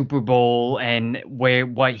Super Bowl and where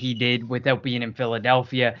what he did without being in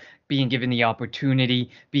Philadelphia, being given the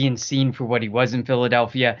opportunity, being seen for what he was in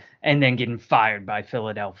Philadelphia, and then getting fired by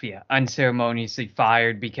Philadelphia, unceremoniously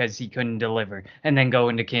fired because he couldn't deliver, and then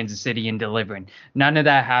going to Kansas City and delivering. None of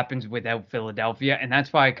that happens without Philadelphia, and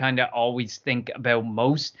that's why I kind of always think about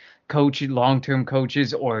most long-term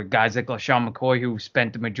coaches or guys like LaShawn McCoy who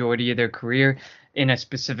spent the majority of their career in a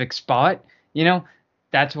specific spot. You know,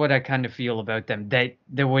 that's what I kind of feel about them. That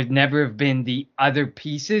there would never have been the other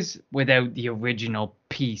pieces without the original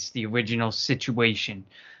piece, the original situation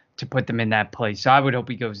to put them in that place. So I would hope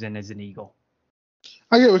he goes in as an Eagle.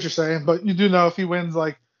 I get what you're saying, but you do know if he wins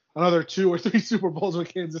like another 2 or 3 Super Bowls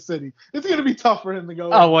with Kansas City, it's going to be tough for him to go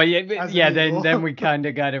Oh in well, as an yeah. Then Eagle. then we kind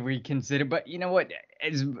of got to reconsider. But you know what?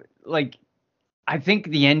 As like, I think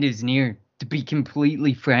the end is near. To be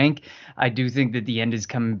completely frank, I do think that the end is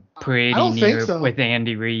coming I pretty don't think near so. with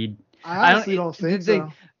Andy Reid. I I don't. honestly don't think The,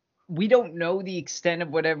 so. we don't know the extent of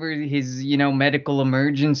whatever his medical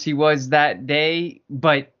emergency was that day,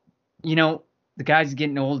 but the guy's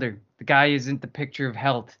getting older. The guy isn't the picture of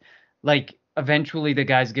health. Like eventually the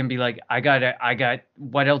guy's gonna be like, I got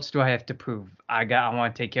what else do I have to prove? I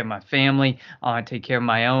want to take care of my family, I want to take care of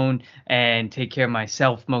my own and take care of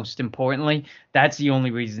myself most importantly. That's the only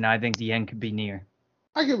reason I think the end could be near.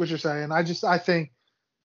 I get what you're saying. I think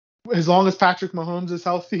as long as Patrick Mahomes is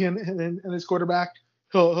healthy and his quarterback,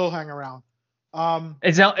 he'll hang around.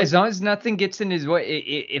 As But long as nothing gets in his way,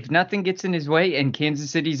 if nothing gets in his way and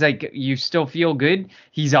Kansas City's like you still feel good,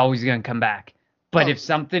 he's always gonna come back. But oh, if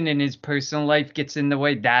something in his personal life gets in the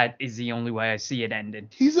way, that is the only way I see it ending.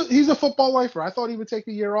 he's a football lifer. I thought he would take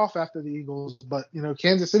a year off after the Eagles, but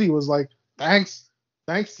Kansas City was like, thanks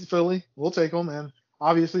Philly, we'll take him, and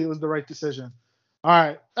obviously it was the right decision. All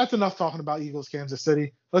right, that's enough talking about Eagles Kansas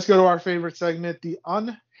City. Let's go to our favorite segment, the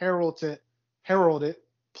heralded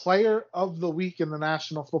player of the week in the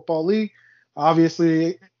National Football League.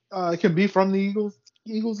 Obviously, it can be from the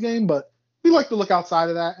Eagles game, but we like to look outside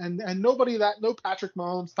of that, and no Patrick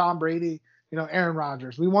Mahomes, Tom Brady, Aaron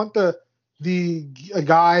Rodgers. We want the a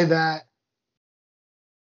guy that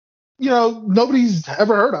nobody's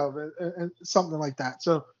ever heard of, and something like that.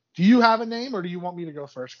 So, do you have a name, or do you want me to go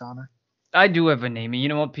first, Connor? I do have a name, and you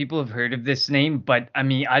know what? People have heard of this name, but I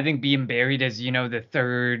mean, I think being buried as the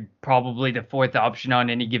third, probably the fourth option on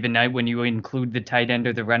any given night when you include the tight end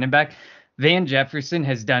or the running back. Van Jefferson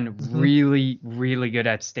has done Mm-hmm. really, really good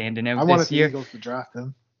at standing I out wanted this the year. Eagles to draft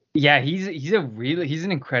him. Yeah, he's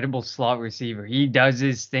an incredible slot receiver. He does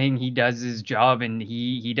his thing, he does his job, and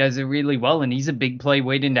he does it really well. And he's a big play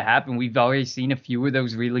waiting to happen. We've already seen a few of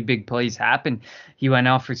those really big plays happen. He went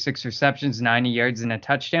off for 6 receptions, 90 yards, and a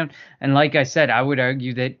touchdown. And like I said, I would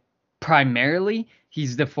argue that primarily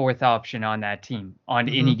he's the fourth option on that team on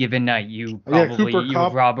Mm-hmm. any given night. Yeah, Cooper You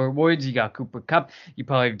have Cup. Robert Woods, you got Cooper Cup, you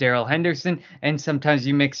probably have Daryl Henderson, and sometimes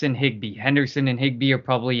you mix in Higbee. Henderson and Higbee are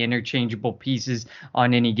probably interchangeable pieces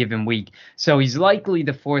on any given week. So he's likely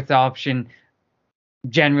the fourth option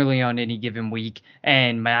generally on any given week.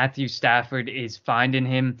 And Matthew Stafford is finding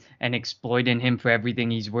him and exploiting him for everything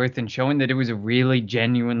he's worth and showing that it was a really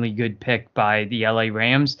genuinely good pick by the LA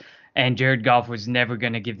Rams. And Jared Goff was never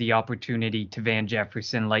going to give the opportunity to Van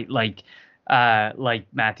Jefferson like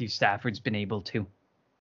Matthew Stafford's been able to.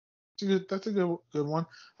 That's a good one.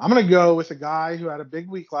 I'm gonna go with a guy who had a big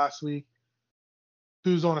week last week,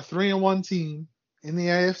 who's on a 3-1 team in the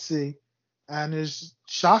AFC, and is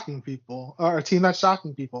shocking people, or a team that's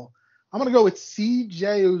shocking people. I'm gonna go with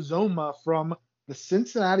C.J. Uzoma from the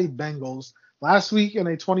Cincinnati Bengals. Last week in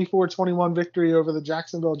a 24-21 victory over the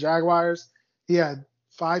Jacksonville Jaguars, he had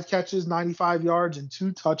 5 catches, 95 yards, and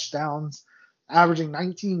 2 touchdowns, averaging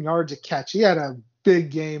 19 yards a catch. He had a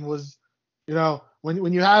big game.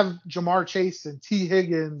 When you have Jamar Chase and T.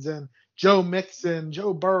 Higgins and Joe Mixon,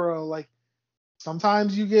 Joe Burrow, like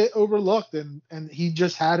sometimes you get overlooked, and he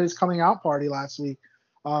just had his coming out party last week.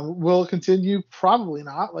 Will it continue? Probably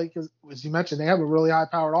not. Like as you mentioned, they have a really high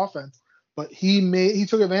powered offense, but he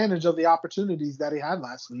took advantage of the opportunities that he had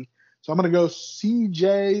last week. So I'm going to go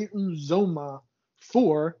C.J. Uzoma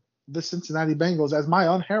for the Cincinnati Bengals as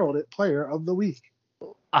my unheralded player of the week.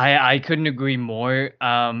 I couldn't agree more.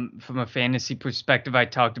 From a fantasy perspective, I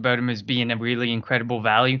talked about him as being a really incredible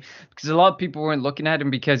value because a lot of people weren't looking at him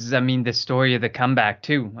because I mean the story of the comeback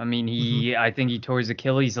too. I mean Hmm. I think he tore his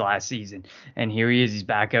Achilles last season, and here he is. He's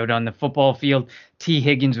back out on the football field. T.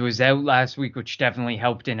 Higgins was out last week, which definitely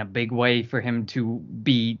helped in a big way for him to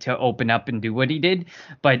open up and do what he did.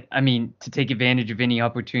 But I mean to take advantage of any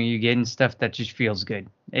opportunity you get and stuff that just feels good.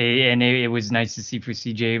 And it was nice to see for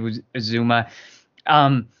CJ Azuma.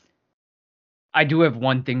 Um, I do have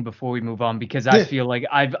one thing before we move on because I Yeah. feel like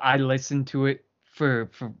I listened to it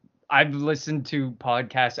for I've listened to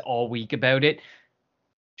podcasts all week about it.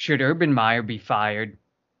 Should Urban Meyer be fired?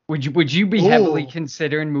 Would you be heavily Oh,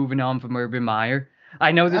 considering moving on from Urban Meyer?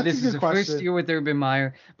 I know that that's a this is good the first question. year with Urban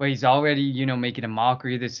Meyer, but he's already, making a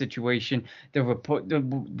mockery of the situation. The report, the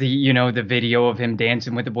video of him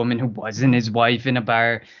dancing with a woman who wasn't his wife in a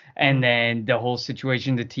bar, and Mhm. then the whole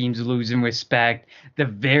situation, the team's losing respect. The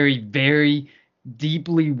very, very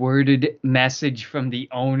deeply worded message from the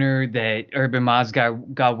owner that Urban Meyer's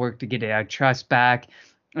got work to get our trust back,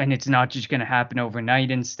 and it's not just going to happen overnight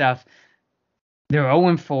and stuff. They're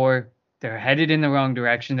 0-4. They're headed in the wrong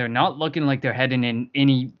direction. They're not looking like they're heading in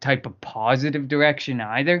any type of positive direction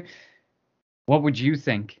either. What would you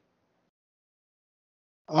think?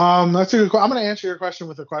 That's a good. I'm going to answer your question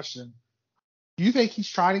with a question. Do you think he's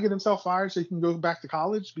trying to get himself fired so he can go back to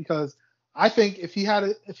college? Because I think if he had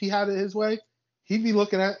it his way, he'd be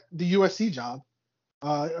looking at the USC job,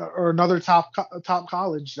 or another top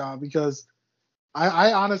college job. Because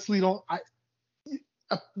I honestly don't.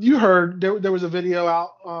 You heard there was a video out,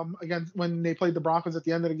 again, when they played the Broncos at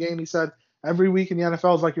the end of the game. He said every week in the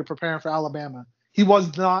NFL is like you're preparing for Alabama. He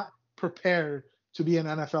was not prepared to be an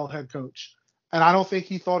NFL head coach, and I don't think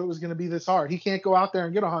he thought it was going to be this hard. He can't go out there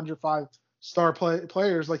and get 105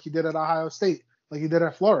 players like he did at Ohio State, like he did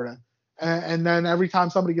at Florida, and then every time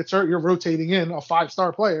somebody gets hurt, you're rotating in a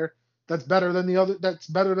 5-star player that's better than the other. That's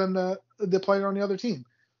better than the player on the other team.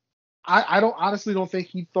 I don't honestly don't think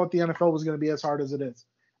he thought the NFL was going to be as hard as it is.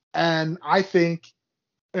 And I think,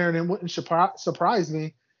 Aaron, it wouldn't surprise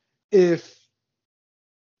me if,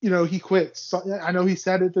 he quits. So, I know he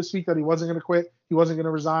said it this week that he wasn't going to quit. He wasn't going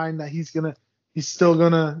to resign, that he's still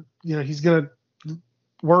going to, he's going to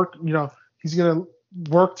work, he's going to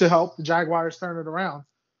work to help the Jaguars turn it around.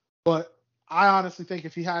 But I honestly think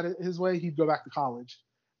if he had it his way, he'd go back to college.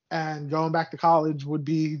 And going back to college would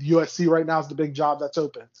be USC right now is the big job that's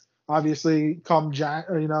open. Obviously, come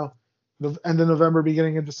the end of November,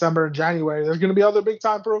 beginning of December and January, there's going to be other big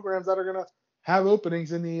time programs that are going to have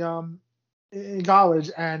openings in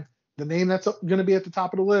college, and the name that's going to be at the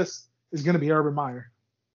top of the list is going to be Urban Meyer.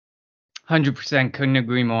 100% couldn't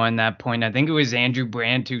agree more on that point. I think it was Andrew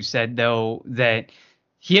Brandt who said though that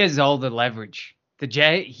he has all the leverage.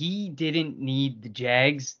 He didn't need the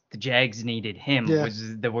Jags. The Jags needed him Yeah,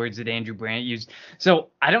 was the words that Andrew Brandt used. So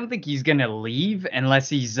I don't think he's gonna leave unless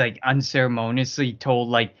he's like unceremoniously told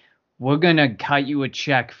like we're gonna cut you a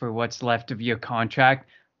check for what's left of your contract.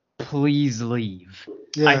 Please leave.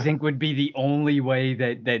 I yeah. think would be the only way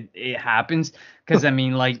that it happens. Because I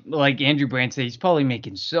mean, like Andrew Brandt said, he's probably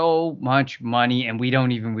making so much money, and we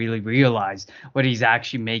don't even really realize what he's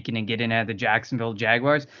actually making and getting out of the Jacksonville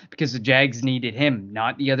Jaguars because the Jags needed him,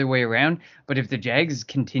 not the other way around. But if the Jags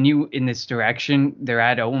continue in this direction, they're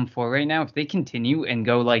at 0-4 right now. If they continue and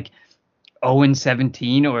go like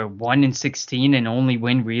 0-17 or 1-16 and only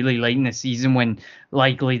win really late in the season when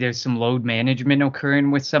likely there's some load management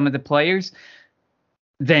occurring with some of the players,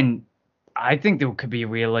 then I think there could be a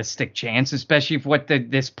realistic chance, especially if what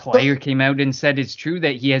this player So, came out and said is true,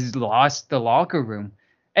 that he has lost the locker room.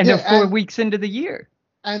 And they're yeah, 4 weeks into the year.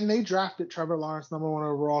 and they drafted Trevor Lawrence #1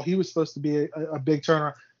 overall. He was supposed to be a big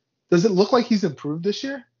turnaround. Does it look like he's improved this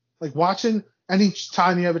year? Like, watching any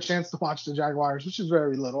time you have a chance to watch the Jaguars, which is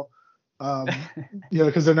very little,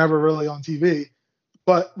 because they're never really on TV.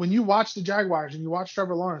 But when you watch the Jaguars and you watch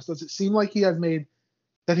Trevor Lawrence, does it seem like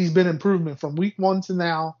he's been improvement from week one to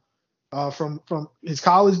now, from his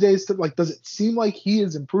college days to, like, does it seem like he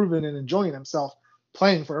is improving and enjoying himself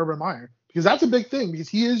playing for Urban Meyer? Because that's a big thing, because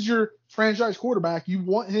he is your franchise quarterback. You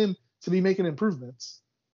want him to be making improvements.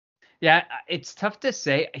 Yeah, it's tough to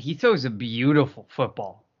say. He throws a beautiful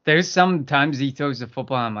football. There's sometimes he throws a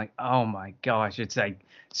football, and I'm like, oh my gosh, it's like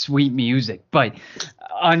sweet music. But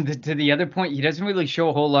to the other point, he doesn't really show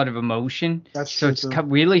a whole lot of emotion, That's so true it's too.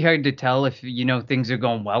 really hard to tell if things are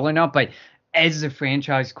going well or not. But as a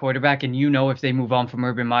franchise quarterback, and if they move on from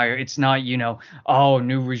Urban Meyer, it's not oh,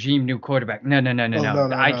 new regime, new quarterback. No, no, no, no, Oh, no. no,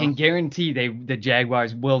 no, I no. can guarantee the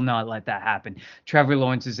Jaguars will not let that happen. Trevor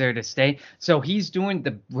Lawrence is there to stay, so he's doing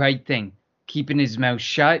the right thing, keeping his mouth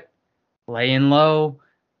shut, laying low,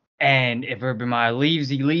 And if Urban Meyer leaves,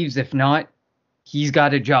 he leaves. If not, he's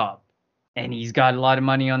got a job. And he's got a lot of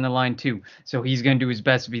money on the line too. So he's going to do his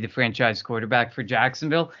best to be the franchise quarterback for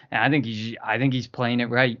Jacksonville. And I think he's playing it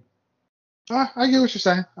right. I get what you're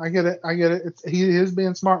saying. I get it. He is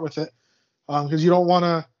being smart with it, because you don't want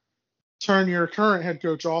to turn your current head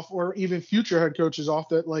coach off, or even future head coaches off,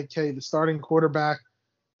 that like, hey, the starting quarterback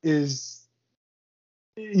isn't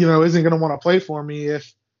going to want to play for me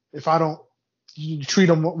if I don't treat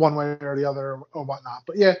him one way or the other or whatnot.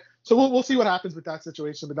 But yeah, so we'll see what happens with that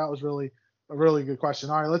situation. But that was really a really good question.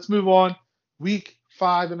 All right, let's move on. Week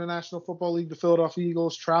 5 in the National Football League, the Philadelphia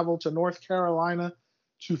Eagles travel to North Carolina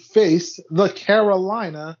to face the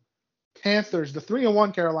Carolina Panthers, the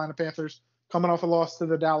 3-1 Carolina Panthers, coming off a loss to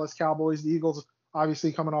the Dallas Cowboys. The Eagles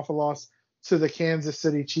obviously coming off a loss to the Kansas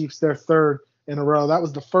City Chiefs, their third in a row. That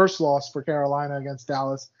was the first loss for Carolina against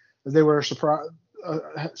Dallas, as they were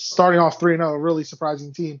starting off 3-0, a really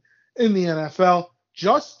surprising team in the NFL.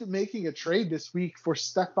 Just making a trade this week for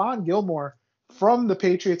Stephon Gilmore from the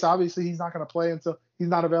Patriots. Obviously, he's not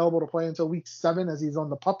available to play until week 7, as he's on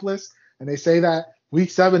the PUP list. And they say that week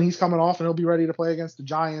 7 he's coming off and he'll be ready to play against the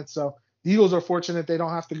Giants. So the Eagles are fortunate they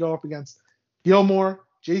don't have to go up against Gilmore,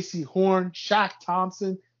 J.C. Horn, Shaq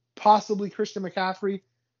Thompson, possibly Christian McCaffrey.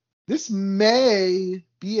 This may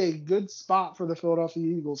be a good spot for the Philadelphia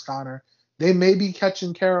Eagles, Connor. They may be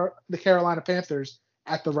catching the Carolina Panthers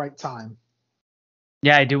at the right time.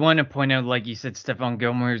 Yeah, I do want to point out, like you said, Stephon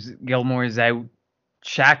Gilmore's out,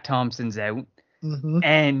 Shaq Thompson's out,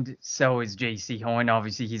 and so is J.C. Horn.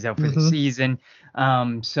 Obviously, he's out for the season.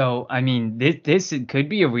 So I mean, this could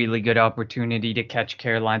be a really good opportunity to catch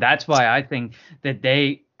Carolina. That's why I think that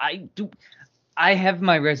I have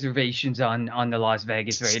my reservations on the Las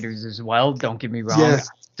Vegas Raiders as well. Don't get me wrong. Yes.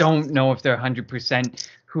 I don't know if they're 100%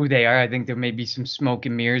 who they are. I think there may be some smoke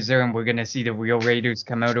and mirrors there, and we're going to see the real Raiders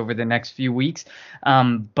come out over the next few weeks.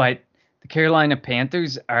 But the Carolina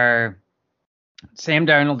Panthers Sam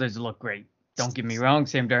Darnold does look great. Don't get me wrong.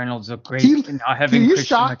 Sam Darnold's look great. Are you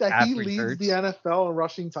shocked that he leads the NFL in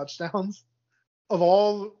rushing touchdowns of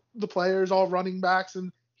all the players, all running backs,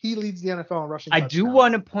 and he leads the NFL in rushing touchdowns? I do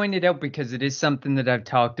want to point it out because it is something that I've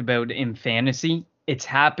talked about in fantasy. It's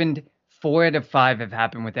happened. 4 out of 5 have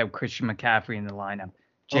happened without Christian McCaffrey in the lineup.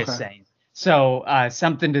 Just saying. So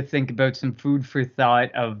something to think about, some food for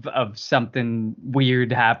thought of something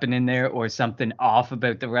weird happening there or something off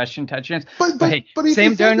about the rushing touchdowns. But hey,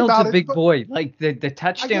 Sam Darnold's a big boy. Like the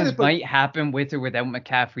touchdowns might happen with or without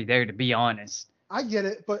McCaffrey there, to be honest. I get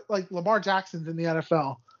it, but like Lamar Jackson's in the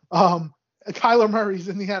NFL. Kyler Murray's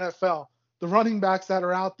in the NFL. The running backs that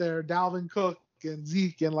are out there, Dalvin Cook and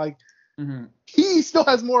Zeke, and he still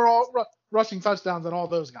has more rushing touchdowns than all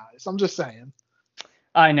those guys. I'm just saying.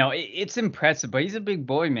 I know it's impressive, but he's a big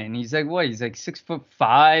boy, man. He's like what? He's like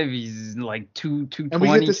 6'5". He's like 220. And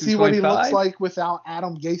we get to see what he looks like without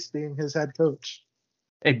Adam Gase being his head coach.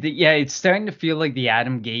 It's starting to feel like the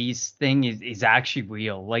Adam Gase thing is actually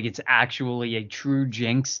real. Like it's actually a true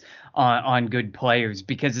jinx on good players,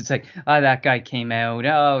 because it's like, oh, that guy came out.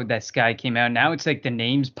 Oh, this guy came out. Now it's like the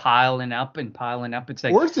names piling up. It's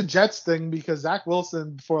like, or it's a Jets thing, because Zach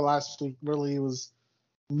Wilson before last week really was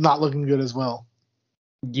not looking good as well.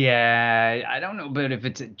 Yeah, I don't know about if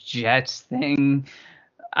it's a Jets thing.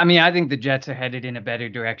 I mean, I think the Jets are headed in a better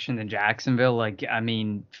direction than Jacksonville. Like, I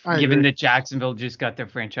mean, given that Jacksonville just got their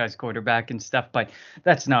franchise quarterback and stuff, but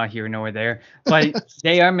that's not here nor there. But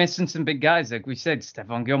they are missing some big guys. Like we said,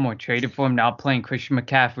 Stephon Gilmore traded for him, not playing. Christian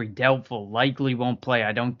McCaffrey, doubtful, likely won't play.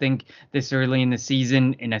 I don't think this early in the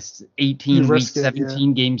season, in a 18-week,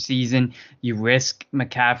 17-game season, you risk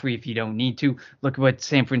McCaffrey if you don't need to. Look at what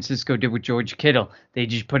San Francisco did with George Kittle. They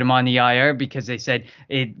just put him on the IR because they said,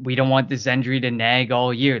 we don't want this injury to nag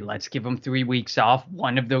all year. Let's give them 3 weeks off.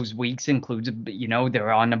 One of those weeks includes,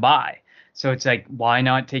 they're on a bye. So it's like, why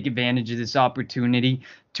not take advantage of this opportunity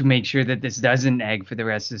to make sure that this doesn't nag for the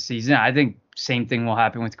rest of the season? I think same thing will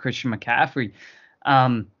happen with Christian McCaffrey.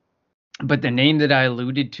 But the name that I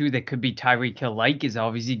alluded to that could be Tyreek Hill-like is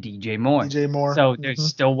obviously DJ Moore. So there's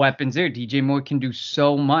still weapons there. DJ Moore can do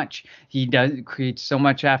so much. He does create so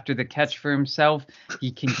much after the catch for himself.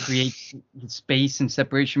 He can create space and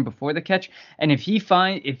separation before the catch. And if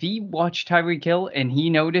he watched Tyreek Hill and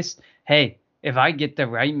he noticed, hey, if I get the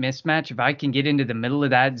right mismatch, if I can get into the middle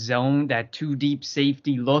of that zone, that 2-deep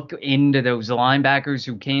safety look into those linebackers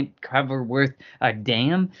who can't cover worth a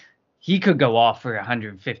damn, he could go off for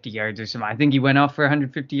 150 yards or something. I think he went off for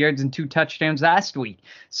 150 yards and 2 touchdowns last week.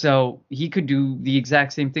 So he could do the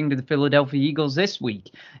exact same thing to the Philadelphia Eagles this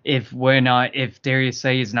week if Darius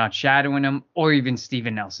Slay is not shadowing him, or even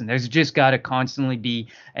Steven Nelson. There's just got to constantly be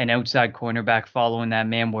an outside cornerback following that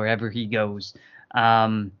man wherever he goes.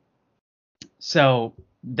 So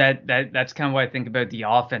that's kind of what I think about the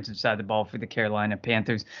offensive side of the ball for the Carolina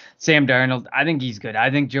Panthers. Sam Darnold, I think he's good.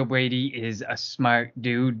 I think Joe Brady is a smart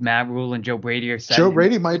dude. Matt Rule and Joe Brady are set. Joe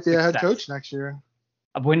Brady might be a head coach next year.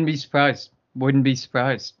 I wouldn't be surprised.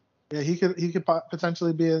 Yeah, he could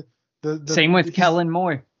potentially be the same with Kellen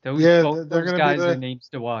Moore. Those guys are names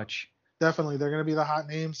to watch. Definitely, they're going to be the hot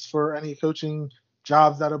names for any coaching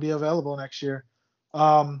jobs that'll be available next year.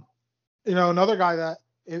 Another guy that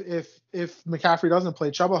if McCaffrey doesn't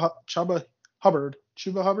play, Chuba Hubbard,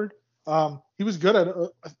 he was good at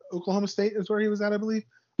Oklahoma State is where he was at, I believe.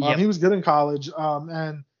 Yep. He was good in college,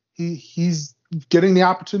 and he's getting the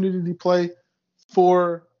opportunity to play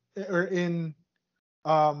in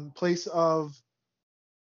place of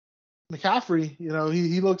McCaffrey.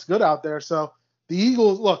 He looks good out there. So the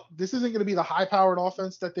Eagles, look, this isn't going to be the high-powered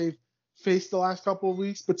offense that they've faced the last couple of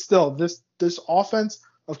weeks, but still, this offense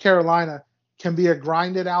of Carolina can be a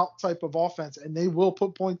grinded out type of offense, and they will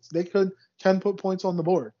put points. They can put points on the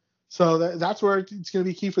board. So that's where it's going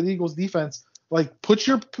to be key for the Eagles defense. Like, put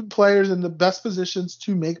your players in the best positions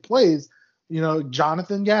to make plays.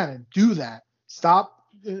 Jonathan Gannon, do that. Stop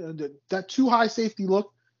that too high safety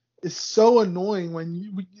look is so annoying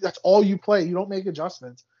when that's all you play. You don't make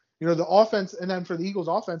adjustments. The offense, and then for the Eagles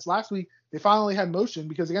offense last week, they finally had motion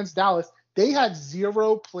because against Dallas, they had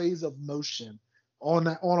 0 plays of motion on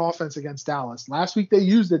offense against Dallas. Last week they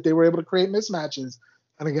used it. They were able to create mismatches.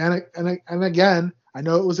 And again, I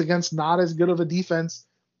know it was against not as good of a defense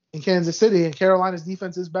in Kansas City, and Carolina's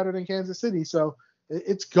defense is better than Kansas City. So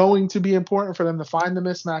it's going to be important for them to find the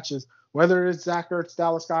mismatches, whether it's Zach Ertz,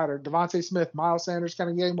 Dallas Goedert, Devontae Smith, Miles Sanders,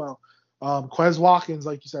 Kenny Gainwell, Quez Watkins,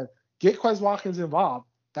 like you said. Get Quez Watkins involved.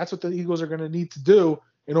 That's what the Eagles are going to need to do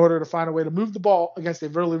in order to find a way to move the ball against a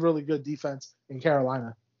really, really good defense in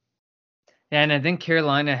Carolina. Yeah, and I think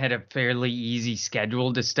Carolina had a fairly easy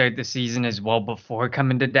schedule to start the season as well before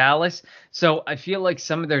coming to Dallas. So I feel like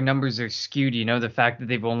some of their numbers are skewed. The fact that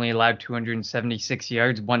they've only allowed 276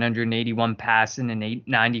 yards, 181 passing, and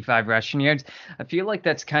 895 rushing yards. I feel like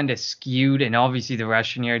that's kind of skewed. And obviously the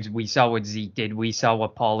rushing yards, we saw what Zeke did. We saw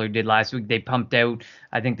what Pollard did last week. They pumped out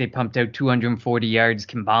 240 yards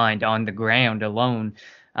combined on the ground alone.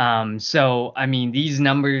 So, I mean, these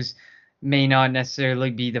numbers may not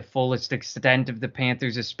necessarily be the fullest extent of the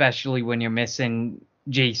Panthers, especially when you're missing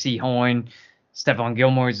J.C. Horn. Stephon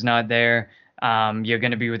Gilmore's not there. You're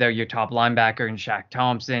going to be without your top linebacker and Shaq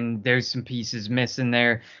Thompson. There's some pieces missing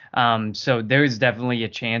there. So there's definitely a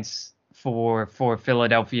chance for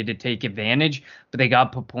Philadelphia to take advantage, but they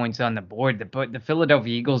got to put points on the board. The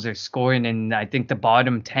Philadelphia Eagles are scoring in, I think, the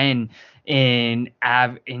bottom 10 in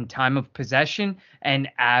time of possession and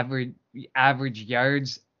average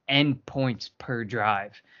yards and points per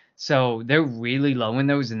drive. So they're really low in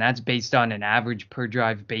those, and that's based on an average per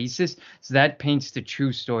drive basis. So that paints the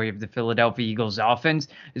true story of the Philadelphia Eagles offense.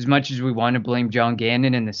 As much as we want to blame John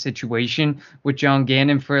Gannon and the situation with John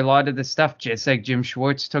Gannon for a lot of the stuff, just like Jim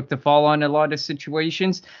Schwartz took the fall on a lot of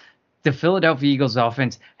situations, the Philadelphia Eagles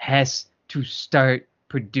offense has to start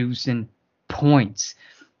producing points.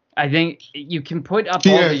 I think you can put up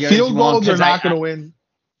all the yards. Field goals are not going to win.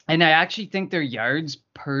 And I actually think their yards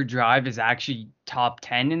per drive is actually top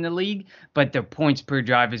 10 in the league, but their points per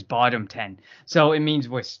drive is bottom 10. So it means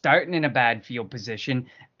we're starting in a bad field position,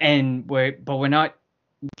 and we're not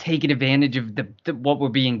taking advantage of the what we're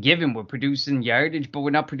being given. We're producing yardage, but we're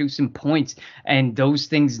not producing points. And those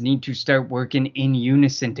things need to start working in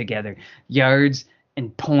unison together. Yards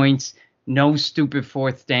and points, no stupid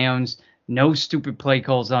fourth downs, no stupid play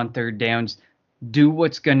calls on third downs. Do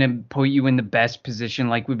what's going to put you in the best position,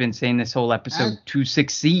 like we've been saying this whole episode, to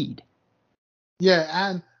succeed. Yeah,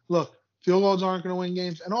 and look, field goals aren't going to win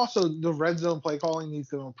games. And also, the red zone play calling needs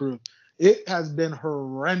to improve. It has been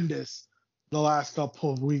horrendous the last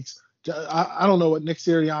couple of weeks. I don't know what Nick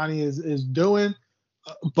Sirianni is doing,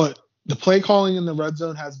 but the play calling in the red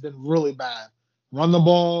zone has been really bad. Run the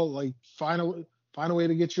ball, like find a way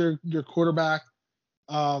to get your quarterback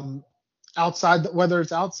outside, whether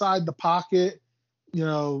it's outside the pocket,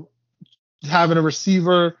 having a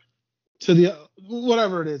receiver to the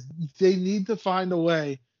whatever it is. They need to find a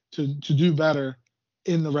way to do better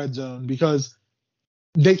in the red zone because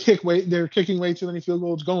they're kicking way too many field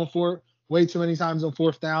goals, going for it way too many times on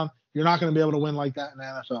fourth down. You're not going to be able to win like that in the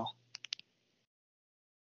NFL.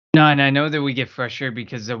 No, and I know that we get frustrated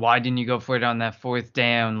because of why didn't you go for it on that fourth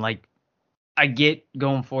down? Like, I get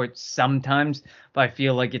going for it sometimes, but I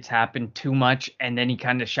feel like it's happened too much, and then he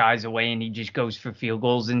kind of shies away and he just goes for field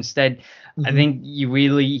goals instead. I Hmm. think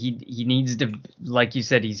he needs to, like you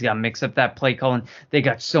said, he's got to mix up that play calling. They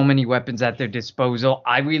got so many weapons at their disposal.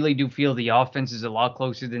 I really do feel the offense is a lot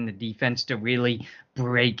closer than the defense to really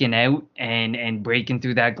breaking out and breaking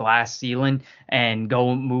through that glass ceiling and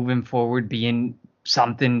go moving forward, being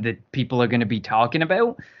something that people are going to be talking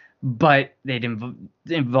about. But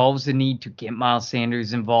involves the need to get Miles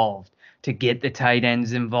Sanders involved, to get the tight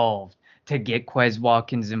ends involved, to get Quez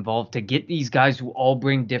Watkins involved, to get these guys who all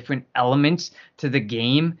bring different elements to the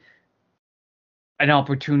game an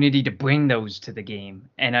opportunity to bring those to the game.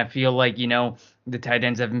 And I feel like, the tight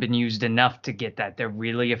ends haven't been used enough to get that. They're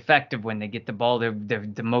really effective when they get the ball. They're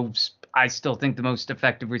the most, I still think, the most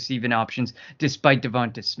effective receiving options, despite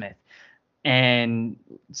Devonta Smith. And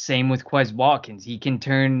same with Quez Watkins. He can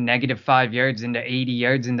turn -5 yards into 80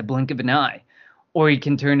 yards in the blink of an eye. Or he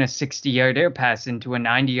can turn a 60-yard air pass into a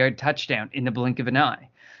 90-yard touchdown in the blink of an eye.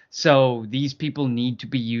 So these people need to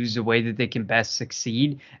be used the way that they can best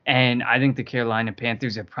succeed. And I think the Carolina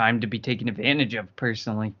Panthers are primed to be taken advantage of,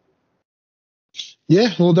 personally.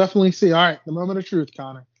 Yeah, we'll definitely see. All right, the moment of truth,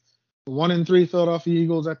 Connor. The 1-3 Philadelphia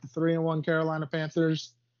Eagles at the 3-1 Carolina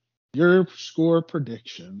Panthers. Your score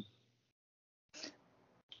prediction.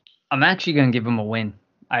 I'm actually going to give them a win.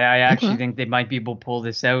 I Okay. actually think they might be able to pull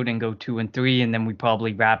this out and go 2-3, and then we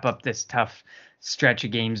probably wrap up this tough stretch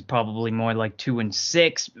of games probably more like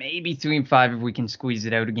 2-6, maybe 3-5 if we can squeeze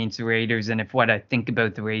it out against the Raiders, and if what I think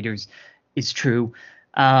about the Raiders is true.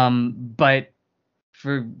 But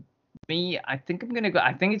for me, I think I'm gonna go.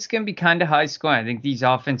 I think it's gonna be kind of high scoring. I think these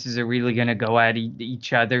offenses are really gonna go at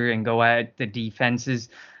each other and go at the defenses.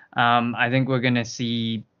 I think we're gonna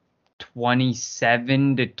see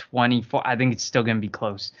 27-24. I think it's still going to be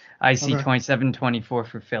close. I see Okay. 27-24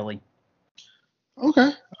 for Philly. Okay.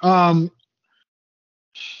 I'm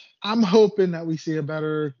hoping that we see a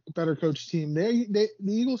better coach team. The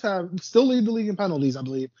Eagles have still lead the league in penalties, I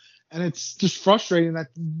believe, and it's just frustrating that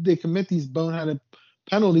they commit these boneheaded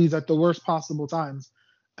penalties at the worst possible times.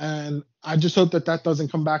 And I just hope that that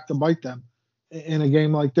doesn't come back to bite them in a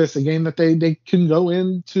game like this, a game that they can go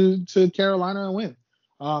into to Carolina and win.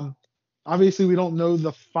 Um, Obviously, we don't know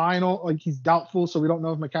the final. Like, he's doubtful, so we don't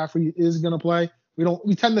know if McCaffrey is going to play.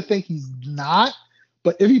 We tend to think he's not,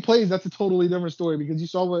 but if he plays, that's a totally different story because you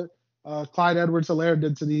saw what Clyde Edwards-Helaire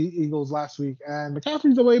did to the Eagles last week, and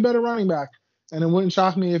McCaffrey's a way better running back. And it wouldn't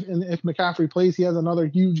shock me if McCaffrey plays, he has another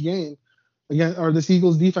huge game again, or this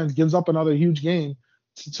Eagles defense gives up another huge game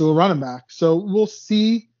to a running back. So we'll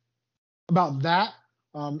see about that.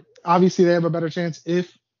 Obviously, they have a better chance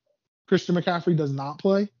if Christian McCaffrey does not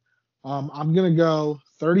play. I'm going to go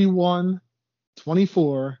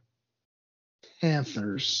 31-24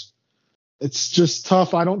 Panthers. It's just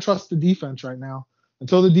tough. I don't trust the defense right now.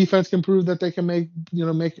 Until the defense can prove that they can make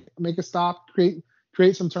a stop, create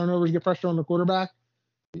some turnovers, get pressure on the quarterback.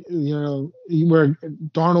 Where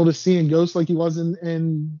Darnold is seeing ghosts like he was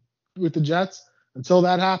in with the Jets. Until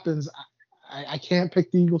that happens, I can't pick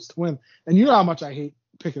the Eagles to win. And you know how much I hate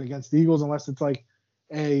picking against the Eagles unless it's like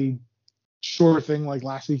a sure thing like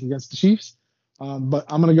last week against the Chiefs. But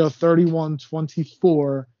I'm going to go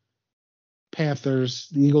 31-24 Panthers.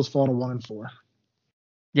 The Eagles fall to 1-4.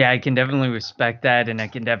 Yeah, I can definitely respect that, and I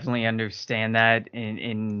can definitely understand that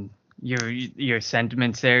in your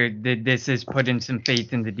sentiments there. This is putting some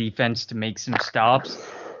faith in the defense to make some stops,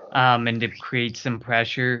 and to create some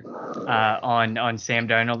pressure on Sam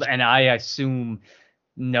Darnold. And I assume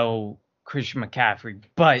no Christian McCaffrey,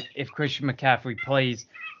 but if Christian McCaffrey plays,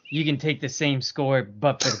 you can take the same score,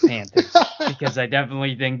 but for the Panthers. Because I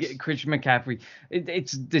definitely think Christian McCaffrey,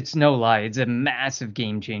 it's no lie, it's a massive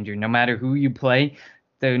game changer. No matter who you play,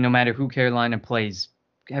 though, no matter who Carolina plays,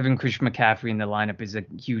 having Christian McCaffrey in the lineup is a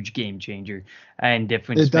huge game changer and It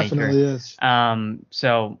difference maker. definitely is.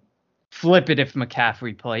 So flip it if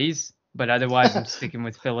McCaffrey plays, but otherwise I'm sticking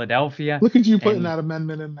with Philadelphia. Look at you putting And that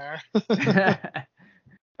amendment in there.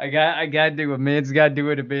 I got to do what man's got to do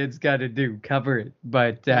what a man's got to do. Cover it,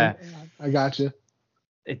 but I got you.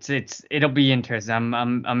 It'll be interesting.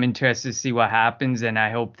 I'm interested to see what happens, and I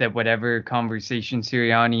hope that whatever conversation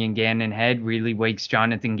Sirianni and Gannon had really wakes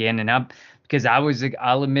Jonathan Gannon up, because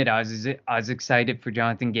I'll admit I was excited for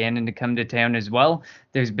Jonathan Gannon to come to town as well.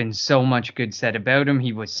 There's been so much good said about him.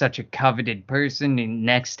 He was such a coveted person and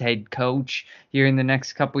next head coach here in the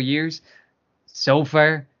next couple years. So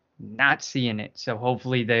far, not seeing it. So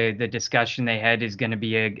hopefully the discussion they had is going to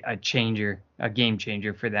be a changer, a game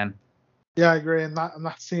changer for them. Yeah, I agree. I'm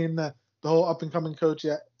not seeing the whole up and coming coach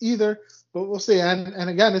yet either, but we'll see. And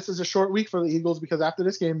again, this is a short week for the Eagles because after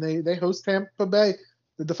this game, they host Tampa Bay,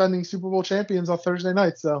 the defending Super Bowl champions, on Thursday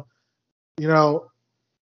night. So, they're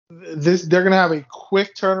going to have a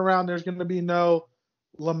quick turnaround. There's going to be no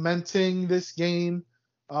lamenting this game,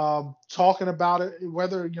 talking about it,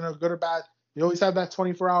 whether, good or bad. You always have that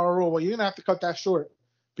 24-hour rule. Well, you're going to have to cut that short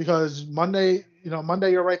because Monday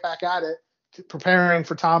you're right back at it, preparing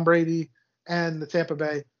for Tom Brady and the Tampa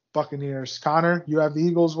Bay Buccaneers. Connor, you have the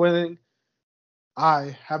Eagles winning.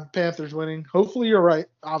 I have the Panthers winning. Hopefully you're right.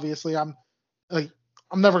 Obviously, I'm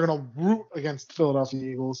never going to root against the Philadelphia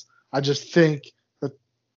Eagles. I just think that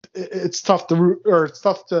it's tough to root, or it's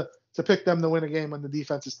tough to pick them to win a game when the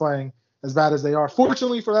defense is playing as bad as they are.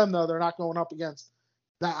 Fortunately for them, though, they're not going up against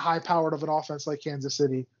that high-powered of an offense like Kansas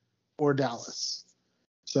City or Dallas.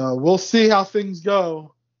 So we'll see how things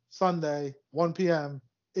go Sunday, 1 p.m.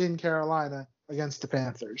 in Carolina against the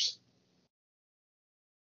Panthers.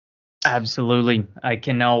 Absolutely. I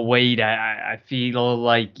cannot wait. I feel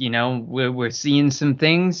like, we're seeing some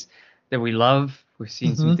things that we love. We're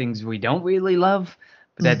seeing some things we don't really love.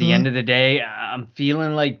 But at the end of the day, I'm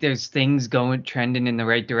feeling like there's things trending in the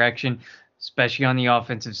right direction, especially on the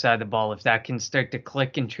offensive side of the ball. If that can start to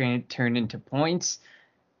click and turn into points,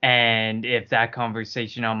 and if that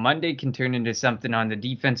conversation on Monday can turn into something on the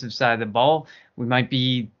defensive side of the ball,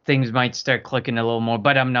 things might start clicking a little more.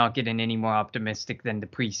 But I'm not getting any more optimistic than the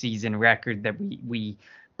preseason record that we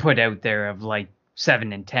put out there of like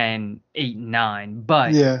 7-10, 8-9.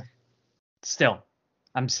 But still,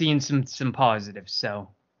 I'm seeing some positives. So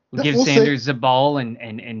we'll give Sanders the ball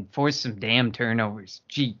and force some damn turnovers.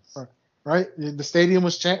 Jeez. Right. The stadium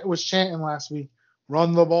was chanting last week,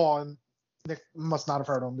 run the ball, and Nick must not have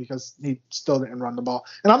heard him because he still didn't run the ball.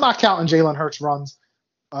 And I'm not counting Jalen Hurts runs,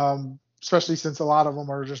 especially since a lot of them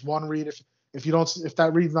are just one read. If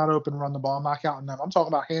that read's not open, run the ball. I'm not counting them. I'm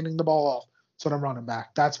talking about handing the ball off to the running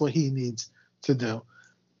back. That's what he needs to do.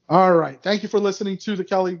 All right. Thank you for listening to the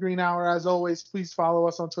Kelly Green Hour. As always, please follow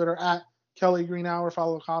us on Twitter at Kelly Green Hour.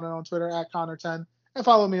 Follow Connor on Twitter at Connor10. And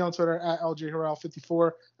follow me on Twitter at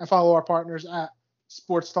LJHarrell54. And follow our partners at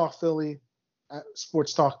Sports Talk Philly, at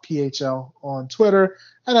Sports Talk PHL on Twitter.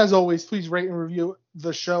 And as always, please rate and review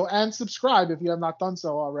the show and subscribe if you have not done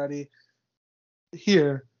so already.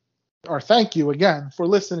 Thank you again for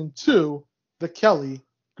listening to the Kelly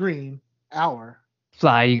Green Hour.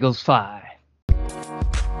 Fly, Eagles, fly.